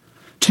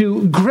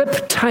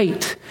grip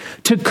tight,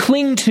 to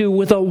cling to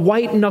with a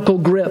white-knuckle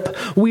grip.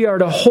 We are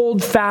to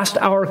hold fast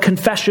our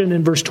confession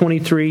in verse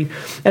 23.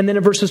 And then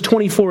in verses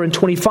 24 and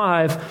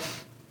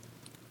 25,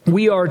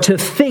 we are to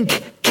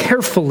think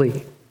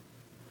carefully.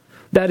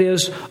 That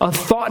is a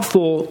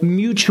thoughtful,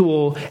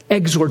 mutual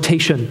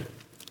exhortation.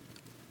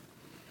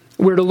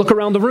 We're to look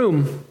around the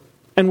room,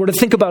 and we're to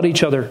think about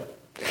each other.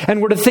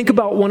 And we're to think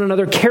about one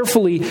another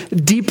carefully,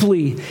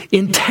 deeply,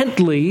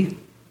 intently,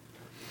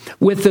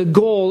 with the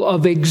goal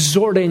of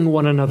exhorting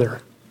one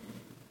another,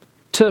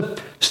 to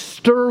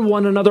stir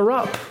one another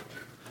up,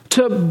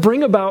 to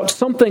bring about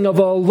something of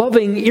a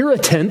loving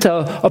irritant,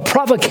 a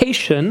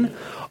provocation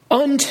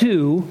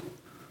unto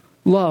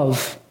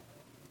love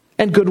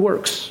and good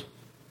works.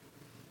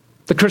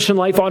 The Christian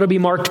life ought to be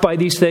marked by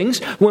these things.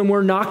 When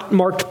we're not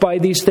marked by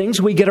these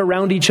things, we get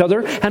around each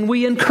other and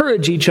we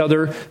encourage each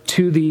other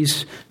to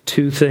these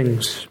two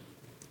things.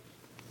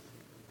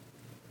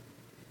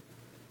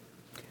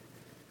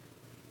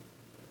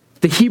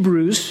 The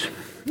Hebrews,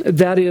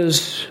 that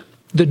is,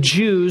 the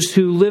Jews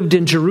who lived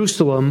in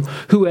Jerusalem,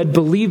 who had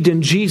believed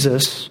in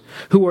Jesus,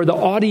 who are the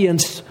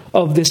audience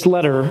of this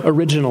letter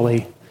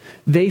originally,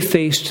 they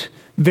faced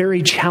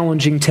very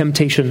challenging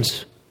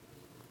temptations.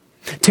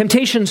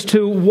 Temptations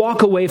to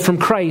walk away from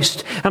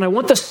Christ. And I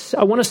want to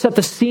set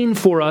the scene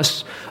for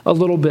us a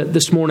little bit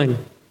this morning.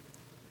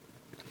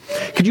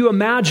 Could you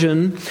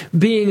imagine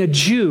being a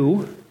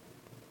Jew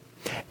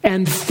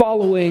and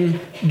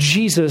following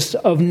Jesus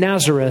of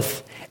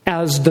Nazareth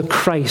as the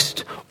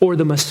Christ or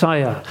the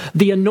Messiah,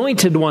 the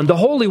anointed one, the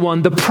holy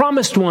one, the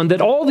promised one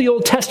that all the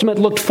Old Testament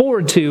looked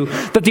forward to,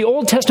 that the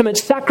Old Testament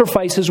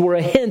sacrifices were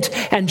a hint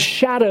and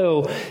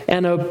shadow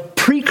and a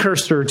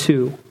precursor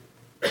to?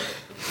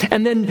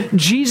 And then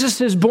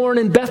Jesus is born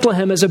in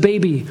Bethlehem as a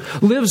baby,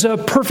 lives a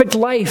perfect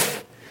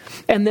life,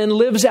 and then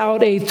lives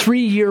out a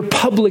 3-year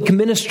public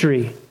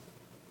ministry.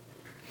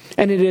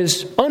 And it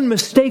is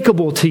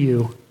unmistakable to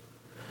you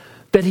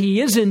that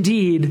he is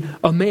indeed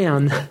a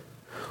man,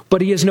 but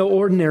he is no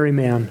ordinary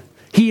man.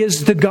 He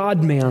is the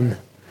God-man.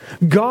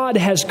 God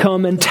has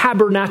come and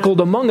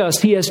tabernacled among us.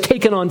 He has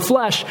taken on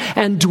flesh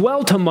and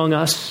dwelt among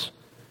us.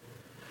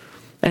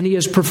 And he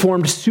has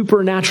performed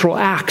supernatural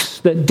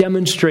acts that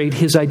demonstrate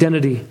his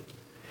identity.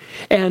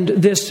 And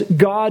this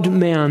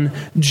God-man,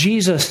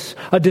 Jesus,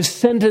 a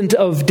descendant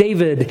of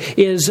David,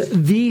 is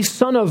the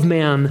Son of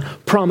Man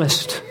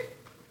promised.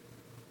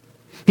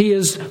 He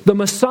is the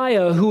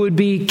Messiah who would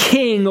be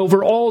king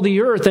over all the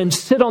earth and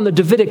sit on the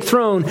Davidic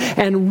throne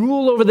and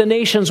rule over the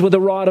nations with a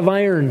rod of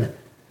iron.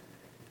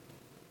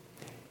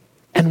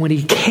 And when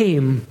he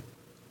came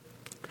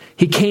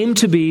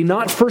to be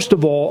not first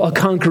of all a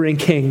conquering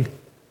king,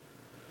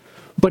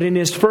 but in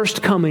his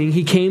first coming,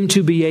 he came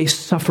to be a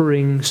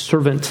suffering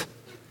servant.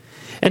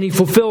 And he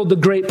fulfilled the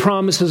great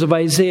promises of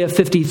Isaiah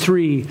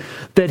 53,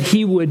 that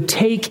he would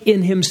take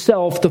in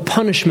himself the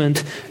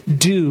punishment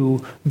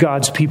due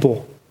God's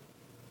people.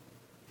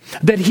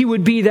 That he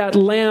would be that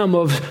lamb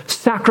of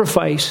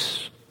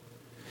sacrifice.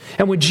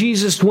 And when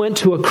Jesus went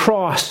to a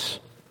cross,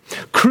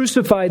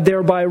 crucified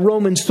there by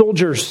Roman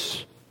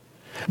soldiers,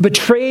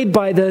 betrayed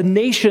by the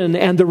nation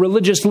and the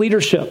religious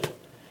leadership,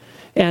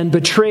 and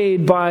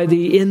betrayed by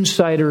the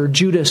insider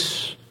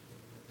Judas,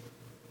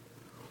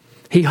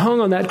 he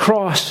hung on that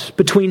cross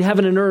between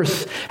heaven and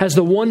earth as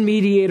the one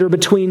mediator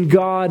between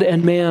God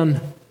and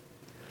man.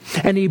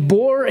 And he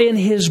bore in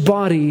his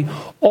body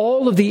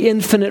all of the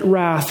infinite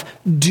wrath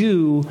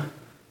due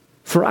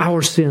for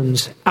our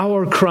sins,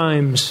 our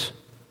crimes,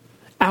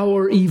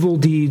 our evil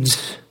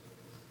deeds.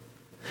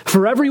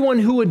 For everyone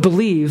who would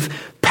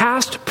believe,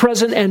 past,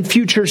 present, and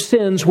future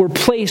sins were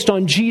placed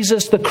on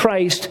Jesus the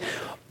Christ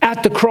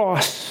at the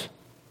cross.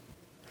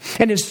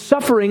 And his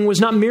suffering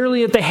was not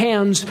merely at the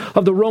hands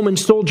of the Roman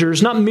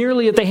soldiers, not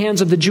merely at the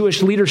hands of the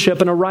Jewish leadership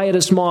and a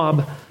riotous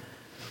mob,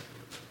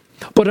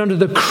 but under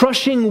the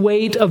crushing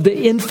weight of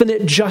the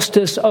infinite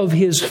justice of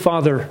his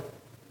Father.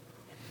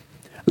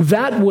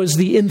 That was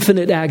the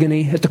infinite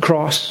agony at the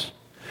cross,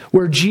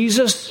 where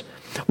Jesus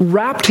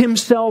wrapped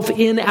himself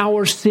in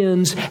our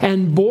sins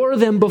and bore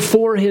them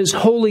before his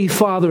holy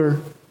Father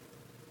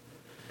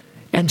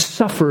and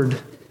suffered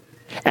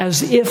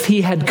as if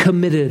he had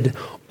committed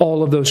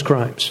all of those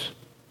crimes.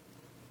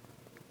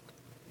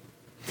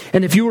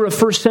 And if you were a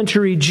first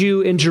century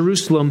Jew in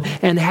Jerusalem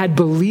and had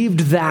believed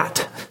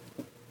that,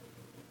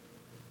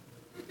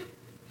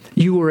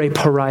 you were a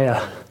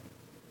pariah.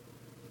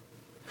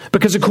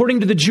 Because according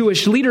to the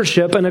Jewish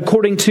leadership and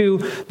according to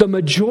the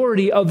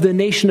majority of the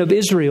nation of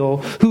Israel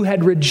who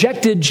had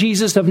rejected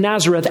Jesus of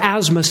Nazareth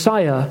as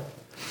Messiah,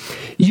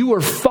 you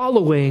were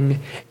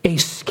following a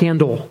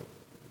scandal.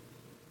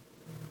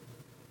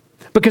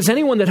 Because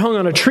anyone that hung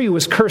on a tree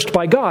was cursed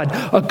by God.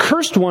 A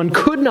cursed one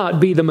could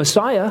not be the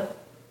Messiah.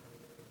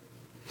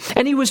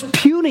 And he was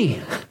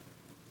puny.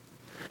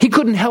 He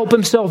couldn't help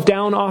himself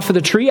down off of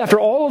the tree. After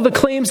all of the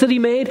claims that he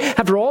made,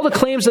 after all the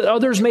claims that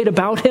others made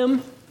about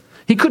him,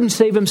 he couldn't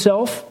save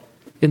himself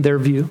in their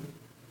view.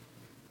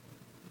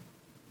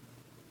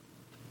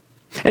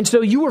 And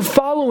so you were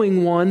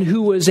following one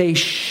who was a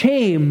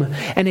shame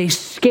and a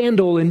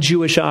scandal in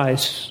Jewish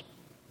eyes.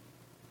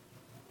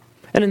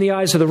 And in the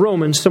eyes of the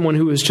Romans, someone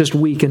who was just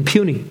weak and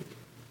puny.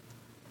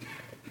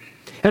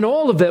 And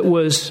all of it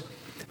was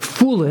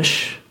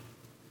foolish,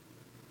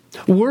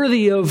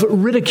 worthy of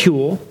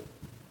ridicule,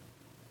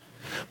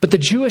 but the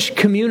Jewish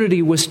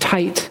community was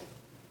tight.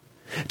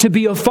 To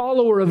be a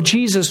follower of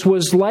Jesus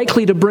was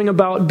likely to bring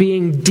about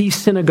being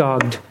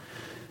desynagogued,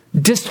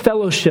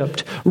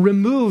 disfellowshipped,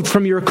 removed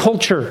from your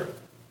culture.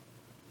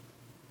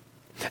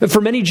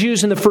 For many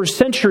Jews in the first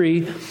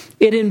century,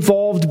 it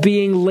involved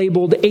being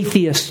labeled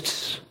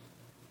atheists.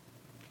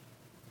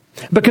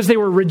 Because they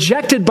were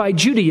rejected by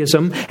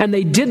Judaism and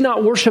they did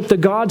not worship the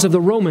gods of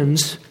the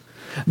Romans,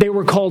 they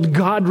were called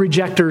God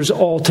rejectors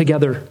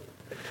altogether,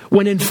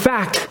 when in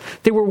fact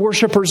they were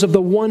worshipers of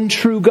the one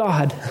true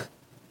God.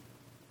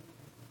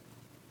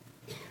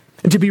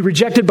 And to be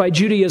rejected by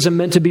Judaism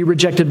meant to be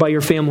rejected by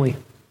your family.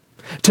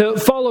 To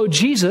follow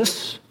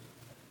Jesus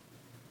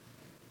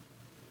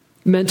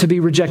meant to be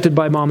rejected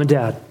by mom and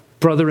dad,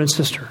 brother and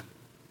sister,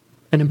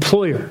 an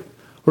employer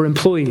or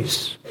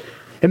employees.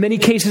 In many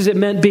cases, it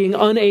meant being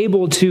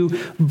unable to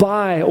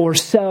buy or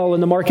sell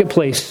in the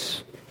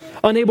marketplace,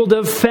 unable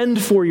to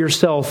fend for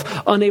yourself,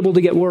 unable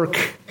to get work.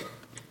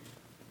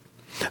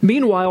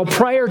 Meanwhile,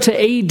 prior to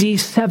AD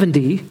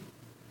 70,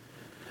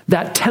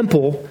 that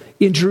temple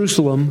in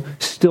Jerusalem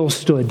still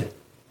stood.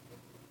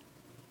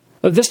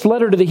 This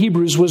letter to the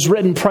Hebrews was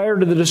written prior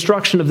to the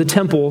destruction of the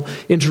temple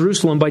in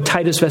Jerusalem by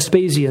Titus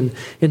Vespasian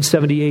in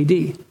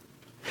 70 AD.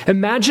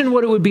 Imagine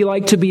what it would be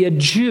like to be a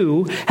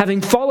Jew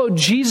having followed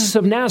Jesus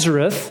of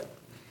Nazareth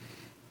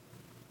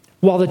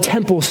while the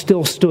temple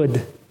still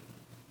stood.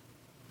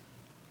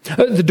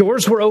 The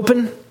doors were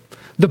open.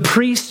 The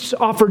priests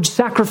offered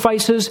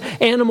sacrifices.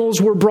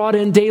 Animals were brought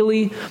in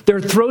daily.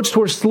 Their throats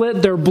were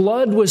slit. Their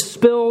blood was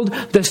spilled.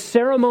 The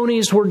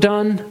ceremonies were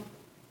done.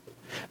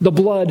 The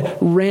blood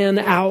ran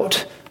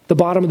out the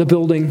bottom of the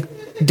building,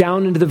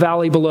 down into the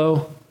valley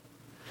below,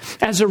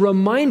 as a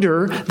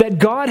reminder that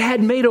God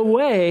had made a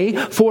way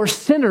for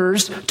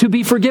sinners to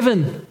be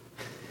forgiven.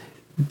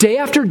 Day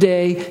after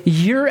day,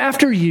 year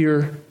after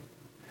year,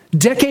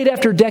 decade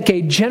after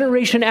decade,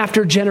 generation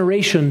after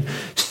generation,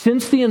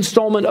 since the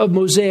installment of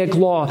Mosaic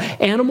law,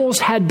 animals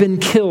had been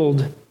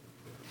killed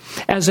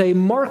as a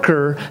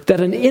marker that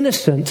an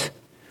innocent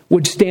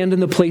would stand in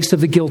the place of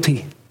the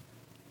guilty.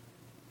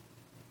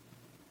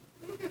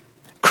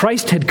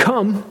 Christ had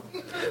come.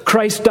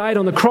 Christ died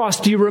on the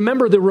cross. Do you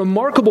remember the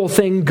remarkable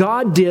thing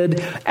God did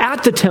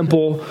at the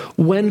temple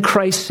when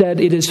Christ said,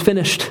 "It is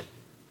finished"?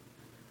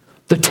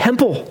 The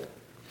temple,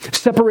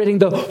 separating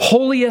the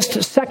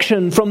holiest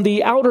section from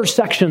the outer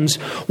sections,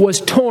 was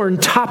torn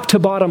top to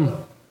bottom.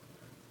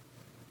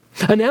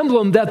 An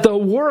emblem that the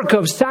work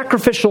of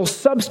sacrificial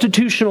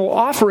substitutional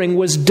offering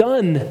was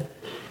done,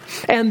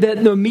 and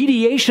that the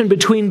mediation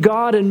between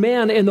God and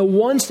man in the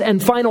once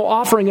and final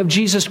offering of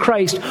Jesus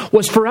Christ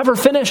was forever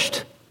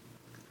finished.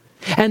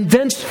 And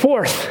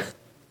thenceforth,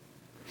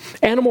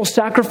 animal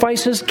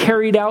sacrifices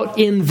carried out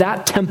in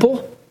that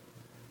temple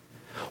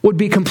would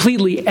be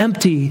completely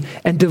empty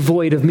and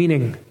devoid of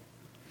meaning.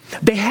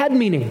 They had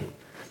meaning.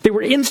 They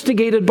were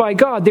instigated by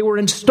God. They were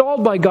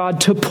installed by God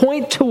to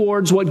point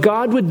towards what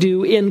God would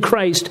do in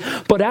Christ.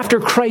 But after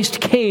Christ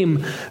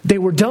came, they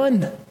were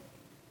done.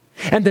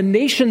 And the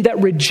nation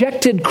that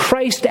rejected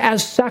Christ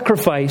as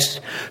sacrifice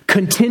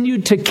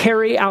continued to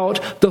carry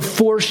out the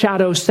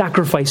foreshadow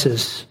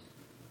sacrifices.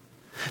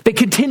 They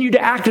continued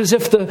to act as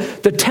if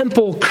the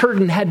temple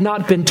curtain had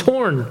not been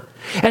torn,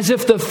 as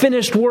if the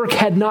finished work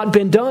had not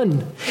been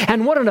done.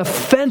 And what an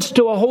offense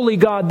to a holy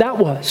God that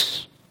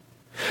was.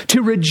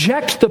 To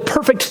reject the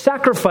perfect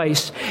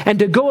sacrifice and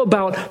to go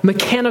about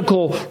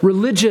mechanical,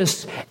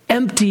 religious,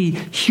 empty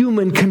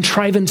human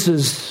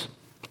contrivances.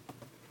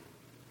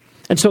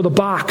 And so the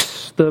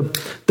box, the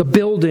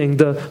building,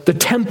 the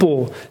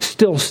temple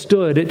still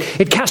stood.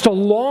 It cast a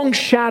long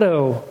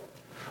shadow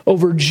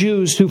over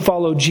Jews who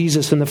followed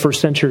Jesus in the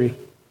first century.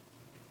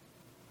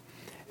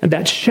 And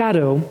that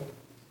shadow,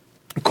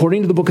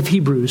 according to the book of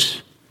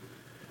Hebrews,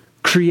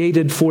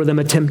 created for them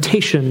a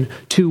temptation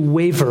to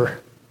waver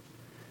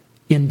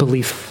in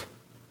belief,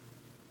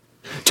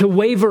 to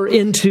waver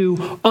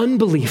into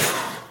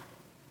unbelief.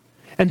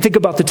 And think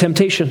about the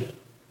temptation.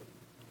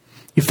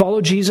 You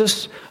follow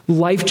Jesus,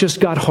 life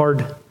just got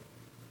hard.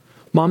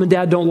 Mom and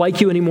dad don't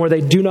like you anymore. They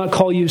do not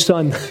call you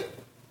son.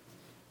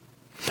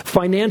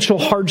 Financial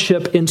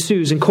hardship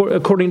ensues. And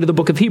according to the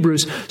book of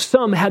Hebrews,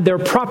 some had their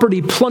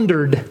property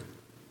plundered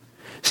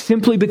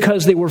simply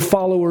because they were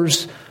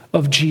followers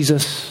of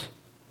Jesus.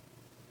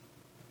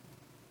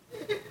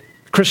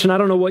 Christian, I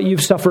don't know what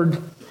you've suffered.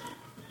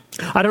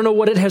 I don't know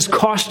what it has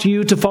cost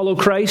you to follow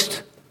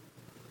Christ.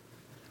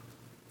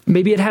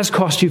 Maybe it has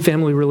cost you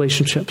family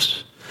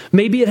relationships.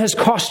 Maybe it has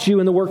cost you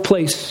in the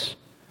workplace.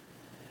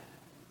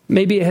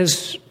 Maybe it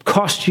has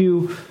cost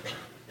you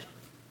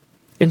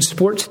in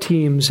sports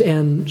teams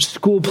and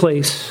school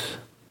place,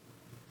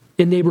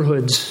 in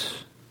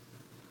neighborhoods.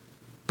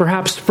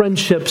 Perhaps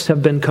friendships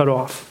have been cut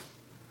off.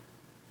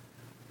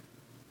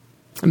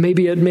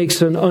 Maybe it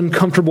makes an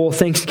uncomfortable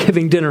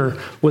Thanksgiving dinner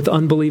with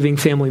unbelieving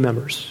family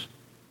members.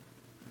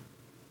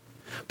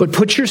 But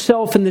put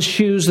yourself in the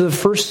shoes of the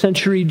first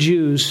century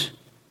Jews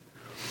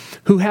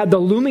who had the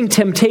looming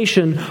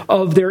temptation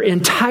of their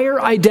entire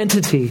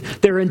identity,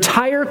 their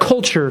entire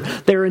culture,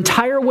 their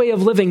entire way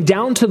of living,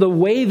 down to the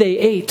way they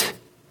ate,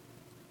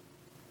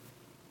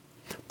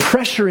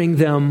 pressuring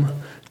them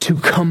to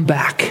come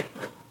back.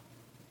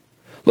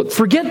 Look,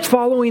 forget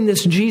following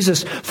this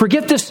Jesus.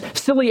 Forget this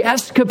silly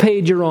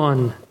escapade you're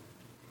on.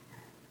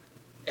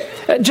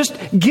 Just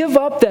give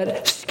up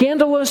that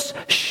scandalous,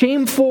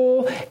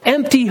 shameful,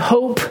 empty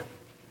hope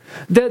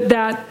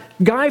that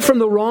guy from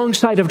the wrong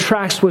side of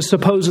tracks was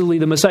supposedly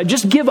the Messiah.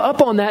 Just give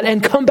up on that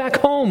and come back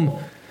home.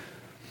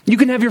 You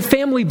can have your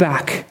family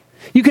back.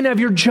 You can have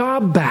your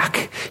job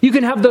back. You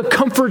can have the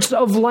comforts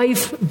of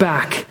life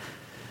back.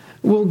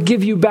 We'll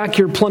give you back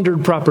your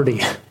plundered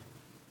property.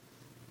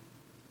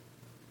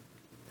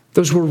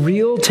 Those were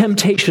real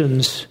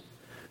temptations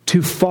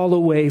to fall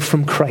away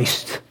from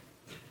Christ.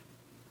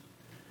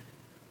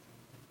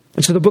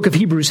 And so the book of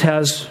Hebrews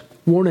has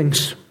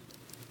warnings.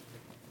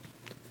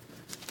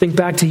 Think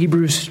back to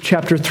Hebrews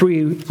chapter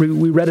 3.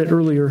 We read it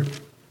earlier.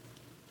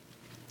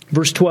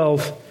 Verse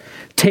 12.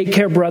 Take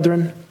care,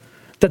 brethren,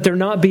 that there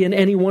not be in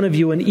any one of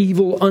you an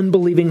evil,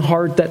 unbelieving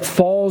heart that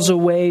falls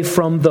away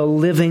from the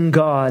living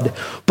God.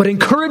 But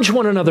encourage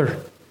one another.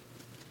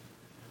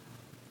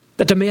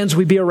 That demands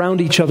we be around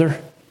each other.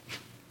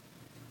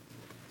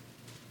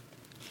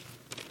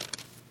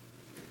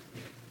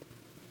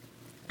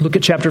 Look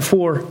at chapter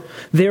 4.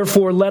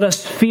 Therefore, let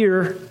us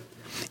fear,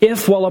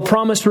 if while a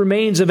promise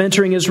remains of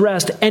entering his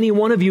rest, any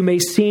one of you may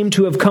seem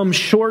to have come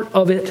short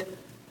of it.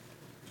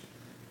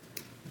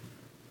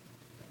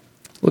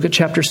 Look at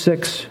chapter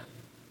 6.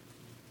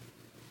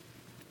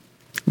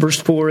 Verse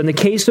 4, in the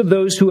case of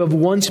those who have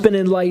once been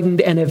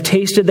enlightened and have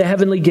tasted the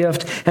heavenly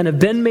gift and have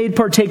been made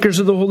partakers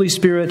of the Holy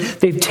Spirit,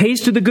 they've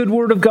tasted the good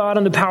word of God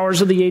and the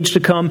powers of the age to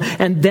come,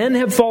 and then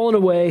have fallen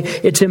away.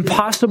 It's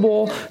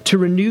impossible to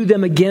renew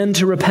them again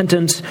to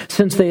repentance,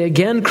 since they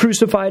again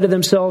crucify to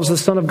themselves the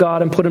Son of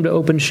God and put him to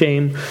open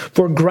shame.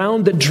 For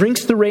ground that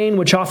drinks the rain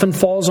which often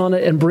falls on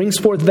it and brings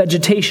forth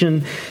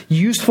vegetation,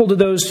 useful to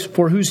those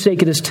for whose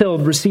sake it is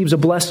tilled, receives a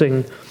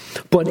blessing.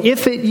 But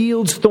if it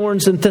yields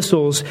thorns and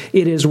thistles,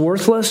 it is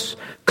worthless,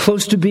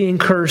 close to being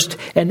cursed,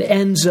 and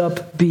ends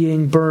up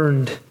being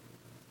burned.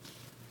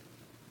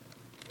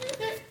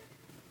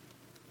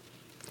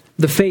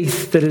 The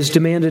faith that is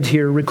demanded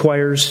here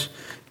requires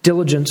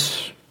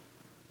diligence.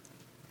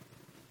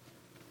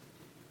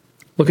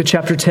 Look at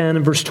chapter 10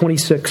 and verse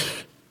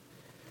 26.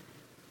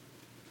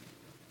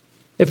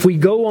 If we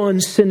go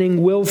on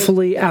sinning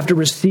willfully after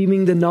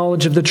receiving the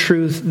knowledge of the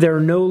truth,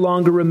 there no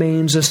longer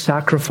remains a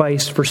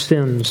sacrifice for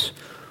sins,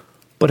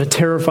 but a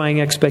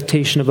terrifying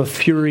expectation of a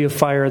fury of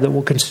fire that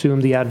will consume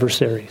the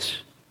adversaries.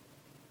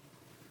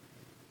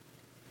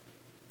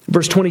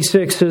 Verse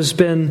 26 has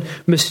been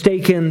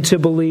mistaken to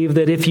believe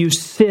that if you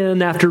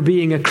sin after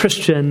being a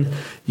Christian,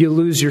 you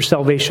lose your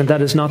salvation.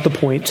 That is not the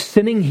point.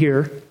 Sinning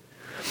here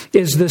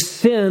is the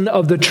sin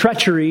of the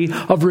treachery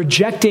of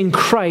rejecting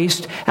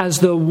Christ as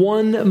the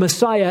one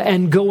Messiah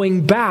and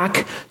going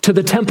back to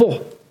the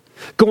temple,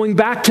 going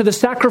back to the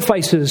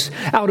sacrifices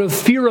out of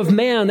fear of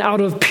man,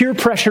 out of peer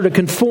pressure to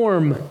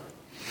conform,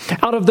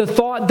 out of the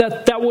thought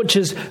that that which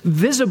is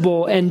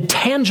visible and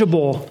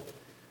tangible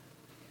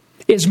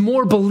is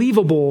more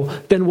believable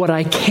than what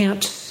I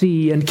can't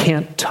see and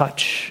can't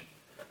touch.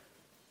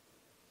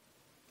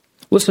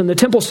 Listen, the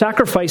temple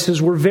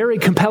sacrifices were very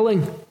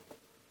compelling.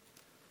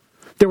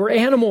 There were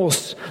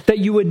animals that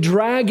you would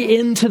drag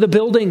into the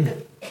building.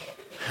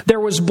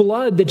 There was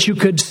blood that you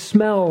could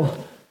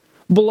smell,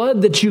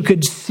 blood that you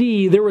could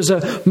see. There was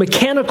a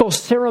mechanical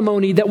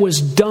ceremony that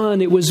was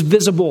done. It was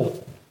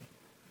visible.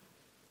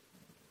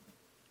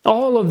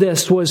 All of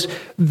this was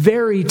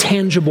very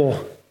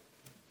tangible.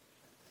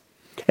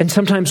 And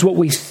sometimes what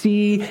we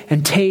see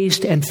and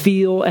taste and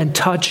feel and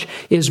touch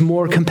is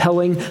more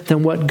compelling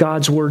than what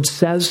God's word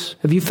says.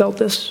 Have you felt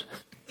this?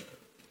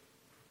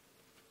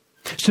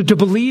 So to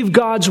believe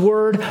God's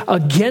word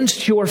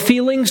against your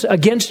feelings,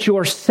 against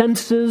your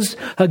senses,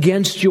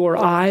 against your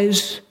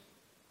eyes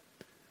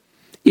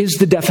is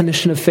the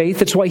definition of faith.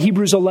 That's why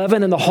Hebrews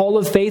 11 and the hall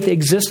of faith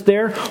exists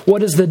there.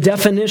 What is the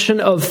definition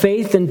of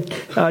faith in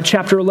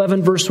chapter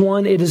 11, verse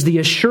 1? It is the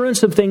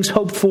assurance of things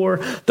hoped for,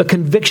 the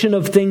conviction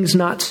of things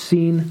not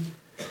seen.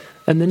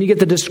 And then you get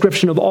the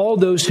description of all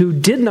those who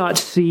did not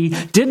see,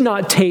 did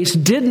not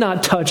taste, did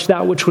not touch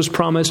that which was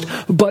promised,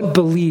 but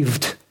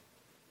believed.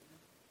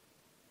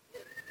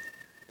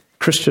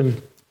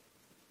 Christian,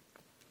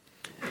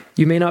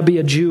 you may not be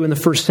a Jew in the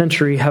first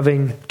century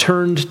having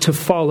turned to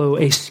follow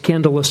a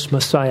scandalous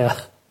Messiah.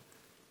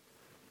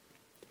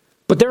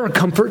 But there are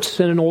comforts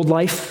in an old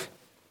life.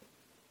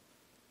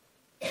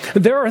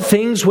 There are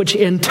things which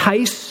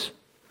entice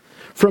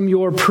from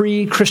your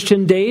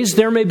pre-Christian days.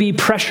 There may be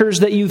pressures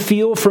that you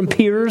feel from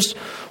peers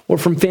or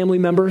from family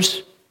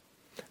members.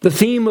 The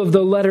theme of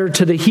the letter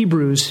to the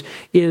Hebrews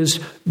is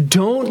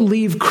don't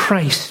leave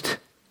Christ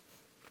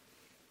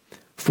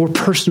for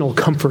personal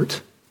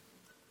comfort.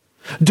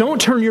 Don't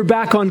turn your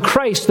back on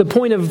Christ. The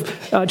point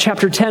of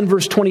chapter 10,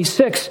 verse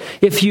 26,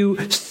 if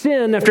you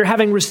sin after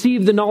having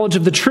received the knowledge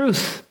of the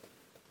truth,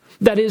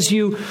 that is,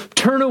 you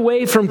turn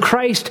away from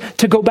Christ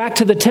to go back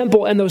to the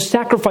temple and those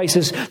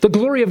sacrifices. The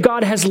glory of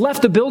God has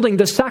left the building.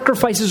 The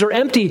sacrifices are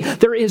empty.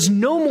 There is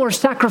no more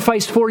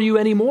sacrifice for you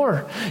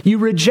anymore. You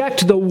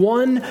reject the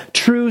one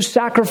true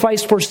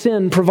sacrifice for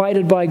sin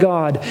provided by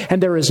God,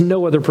 and there is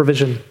no other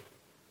provision.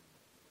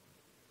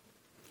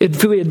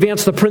 If we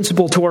advance the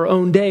principle to our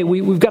own day,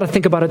 we've got to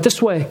think about it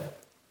this way.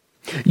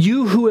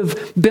 You who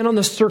have been on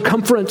the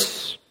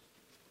circumference,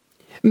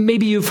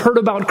 maybe you've heard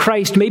about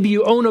Christ. Maybe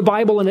you own a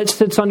Bible and it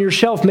sits on your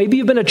shelf. Maybe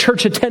you've been a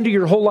church attender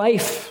your whole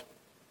life.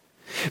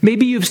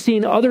 Maybe you've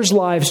seen others'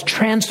 lives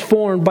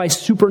transformed by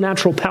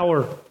supernatural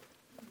power.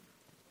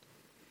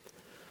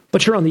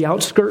 But you're on the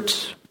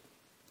outskirts.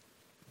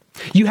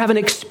 You haven't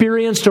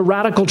experienced a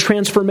radical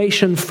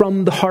transformation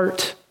from the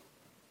heart.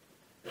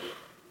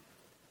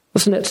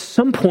 Listen, at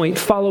some point,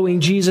 following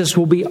Jesus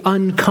will be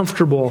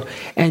uncomfortable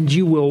and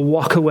you will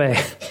walk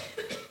away.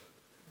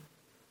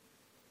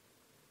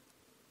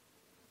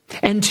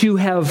 And to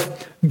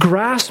have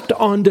grasped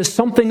onto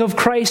something of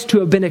Christ,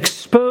 to have been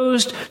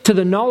exposed to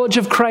the knowledge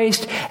of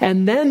Christ,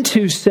 and then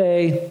to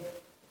say,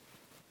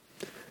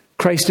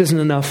 Christ isn't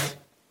enough.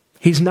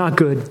 He's not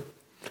good.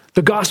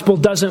 The gospel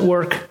doesn't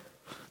work.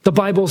 The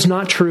Bible's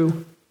not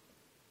true.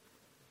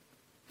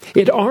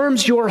 It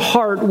arms your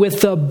heart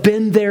with the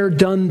been there,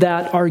 done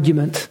that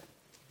argument.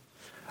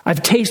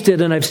 I've tasted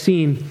and I've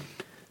seen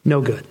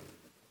no good.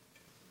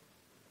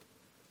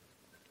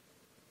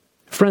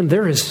 Friend,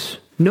 there is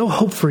no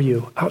hope for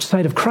you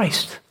outside of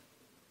Christ.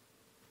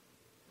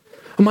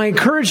 My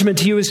encouragement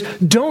to you is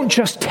don't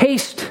just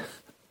taste.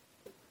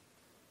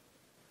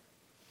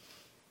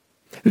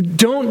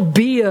 Don't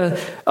be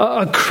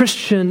a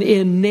Christian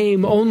in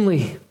name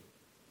only.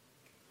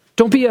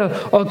 Don't be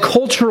a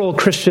cultural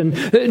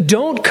Christian.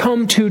 Don't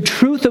come to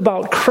truth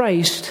about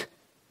Christ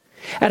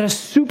at a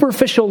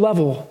superficial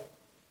level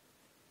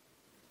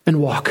and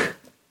walk.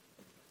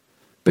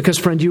 Because,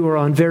 friend, you are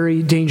on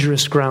very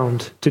dangerous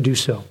ground to do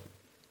so.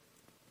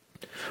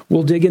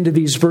 We'll dig into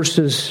these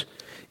verses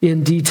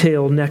in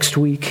detail next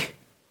week.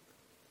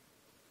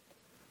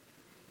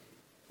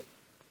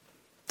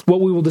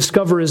 What we will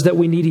discover is that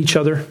we need each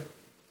other.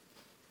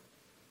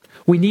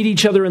 We need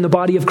each other in the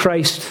body of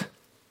Christ.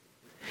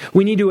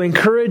 We need to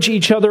encourage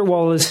each other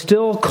while it is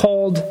still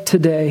called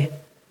today.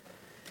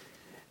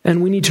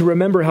 And we need to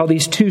remember how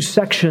these two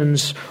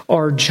sections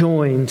are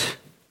joined.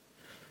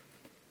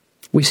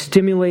 We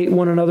stimulate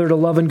one another to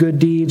love and good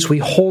deeds. We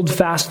hold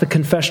fast the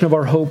confession of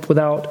our hope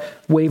without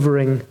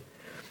wavering.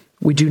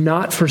 We do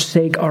not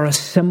forsake our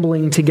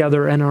assembling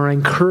together and our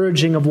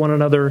encouraging of one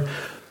another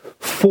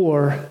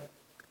for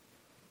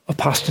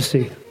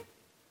apostasy.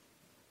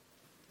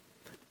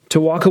 To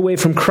walk away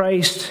from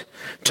Christ,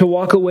 to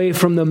walk away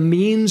from the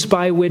means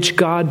by which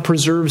God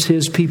preserves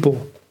his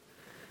people,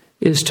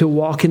 is to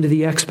walk into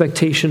the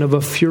expectation of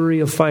a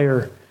fury of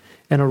fire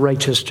and a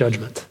righteous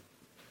judgment.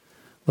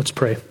 Let's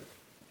pray.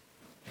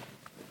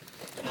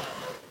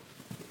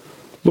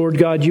 Lord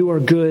God, you are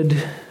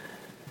good,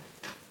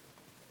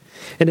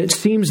 and it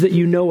seems that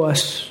you know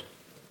us.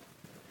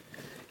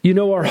 You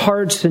know our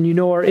hearts and you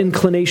know our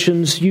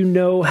inclinations. You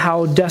know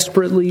how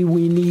desperately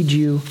we need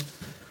you.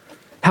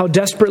 How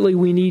desperately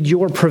we need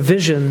your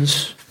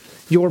provisions,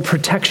 your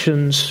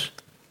protections.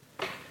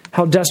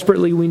 How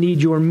desperately we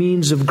need your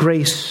means of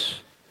grace,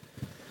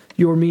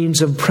 your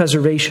means of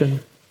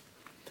preservation.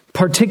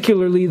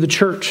 Particularly the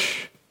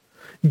church,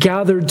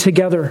 gathered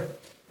together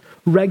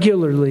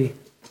regularly,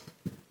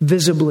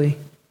 visibly,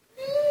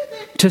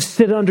 to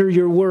sit under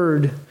your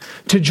word,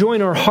 to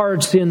join our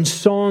hearts in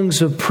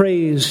songs of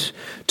praise,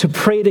 to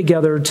pray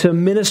together, to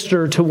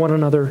minister to one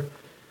another,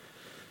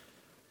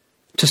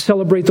 to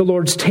celebrate the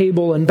Lord's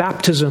table and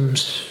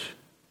baptisms,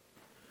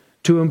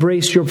 to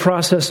embrace your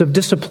process of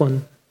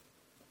discipline,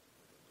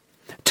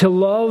 to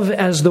love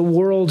as the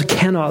world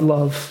cannot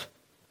love,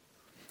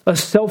 a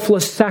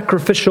selfless,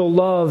 sacrificial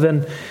love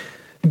and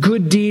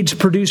good deeds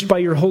produced by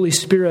your Holy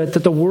Spirit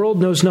that the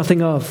world knows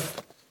nothing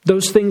of,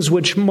 those things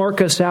which mark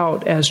us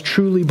out as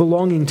truly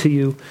belonging to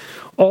you.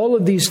 All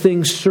of these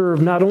things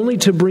serve not only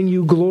to bring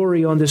you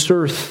glory on this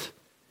earth,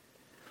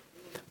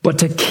 but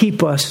to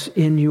keep us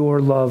in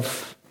your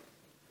love.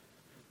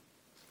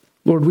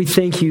 Lord, we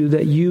thank you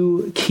that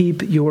you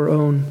keep your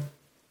own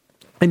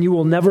and you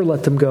will never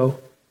let them go.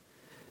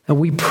 And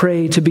we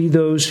pray to be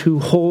those who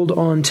hold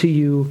on to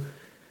you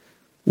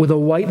with a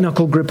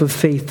white-knuckle grip of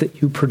faith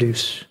that you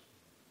produce.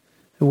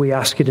 And we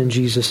ask it in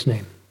Jesus'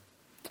 name.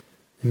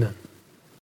 Amen.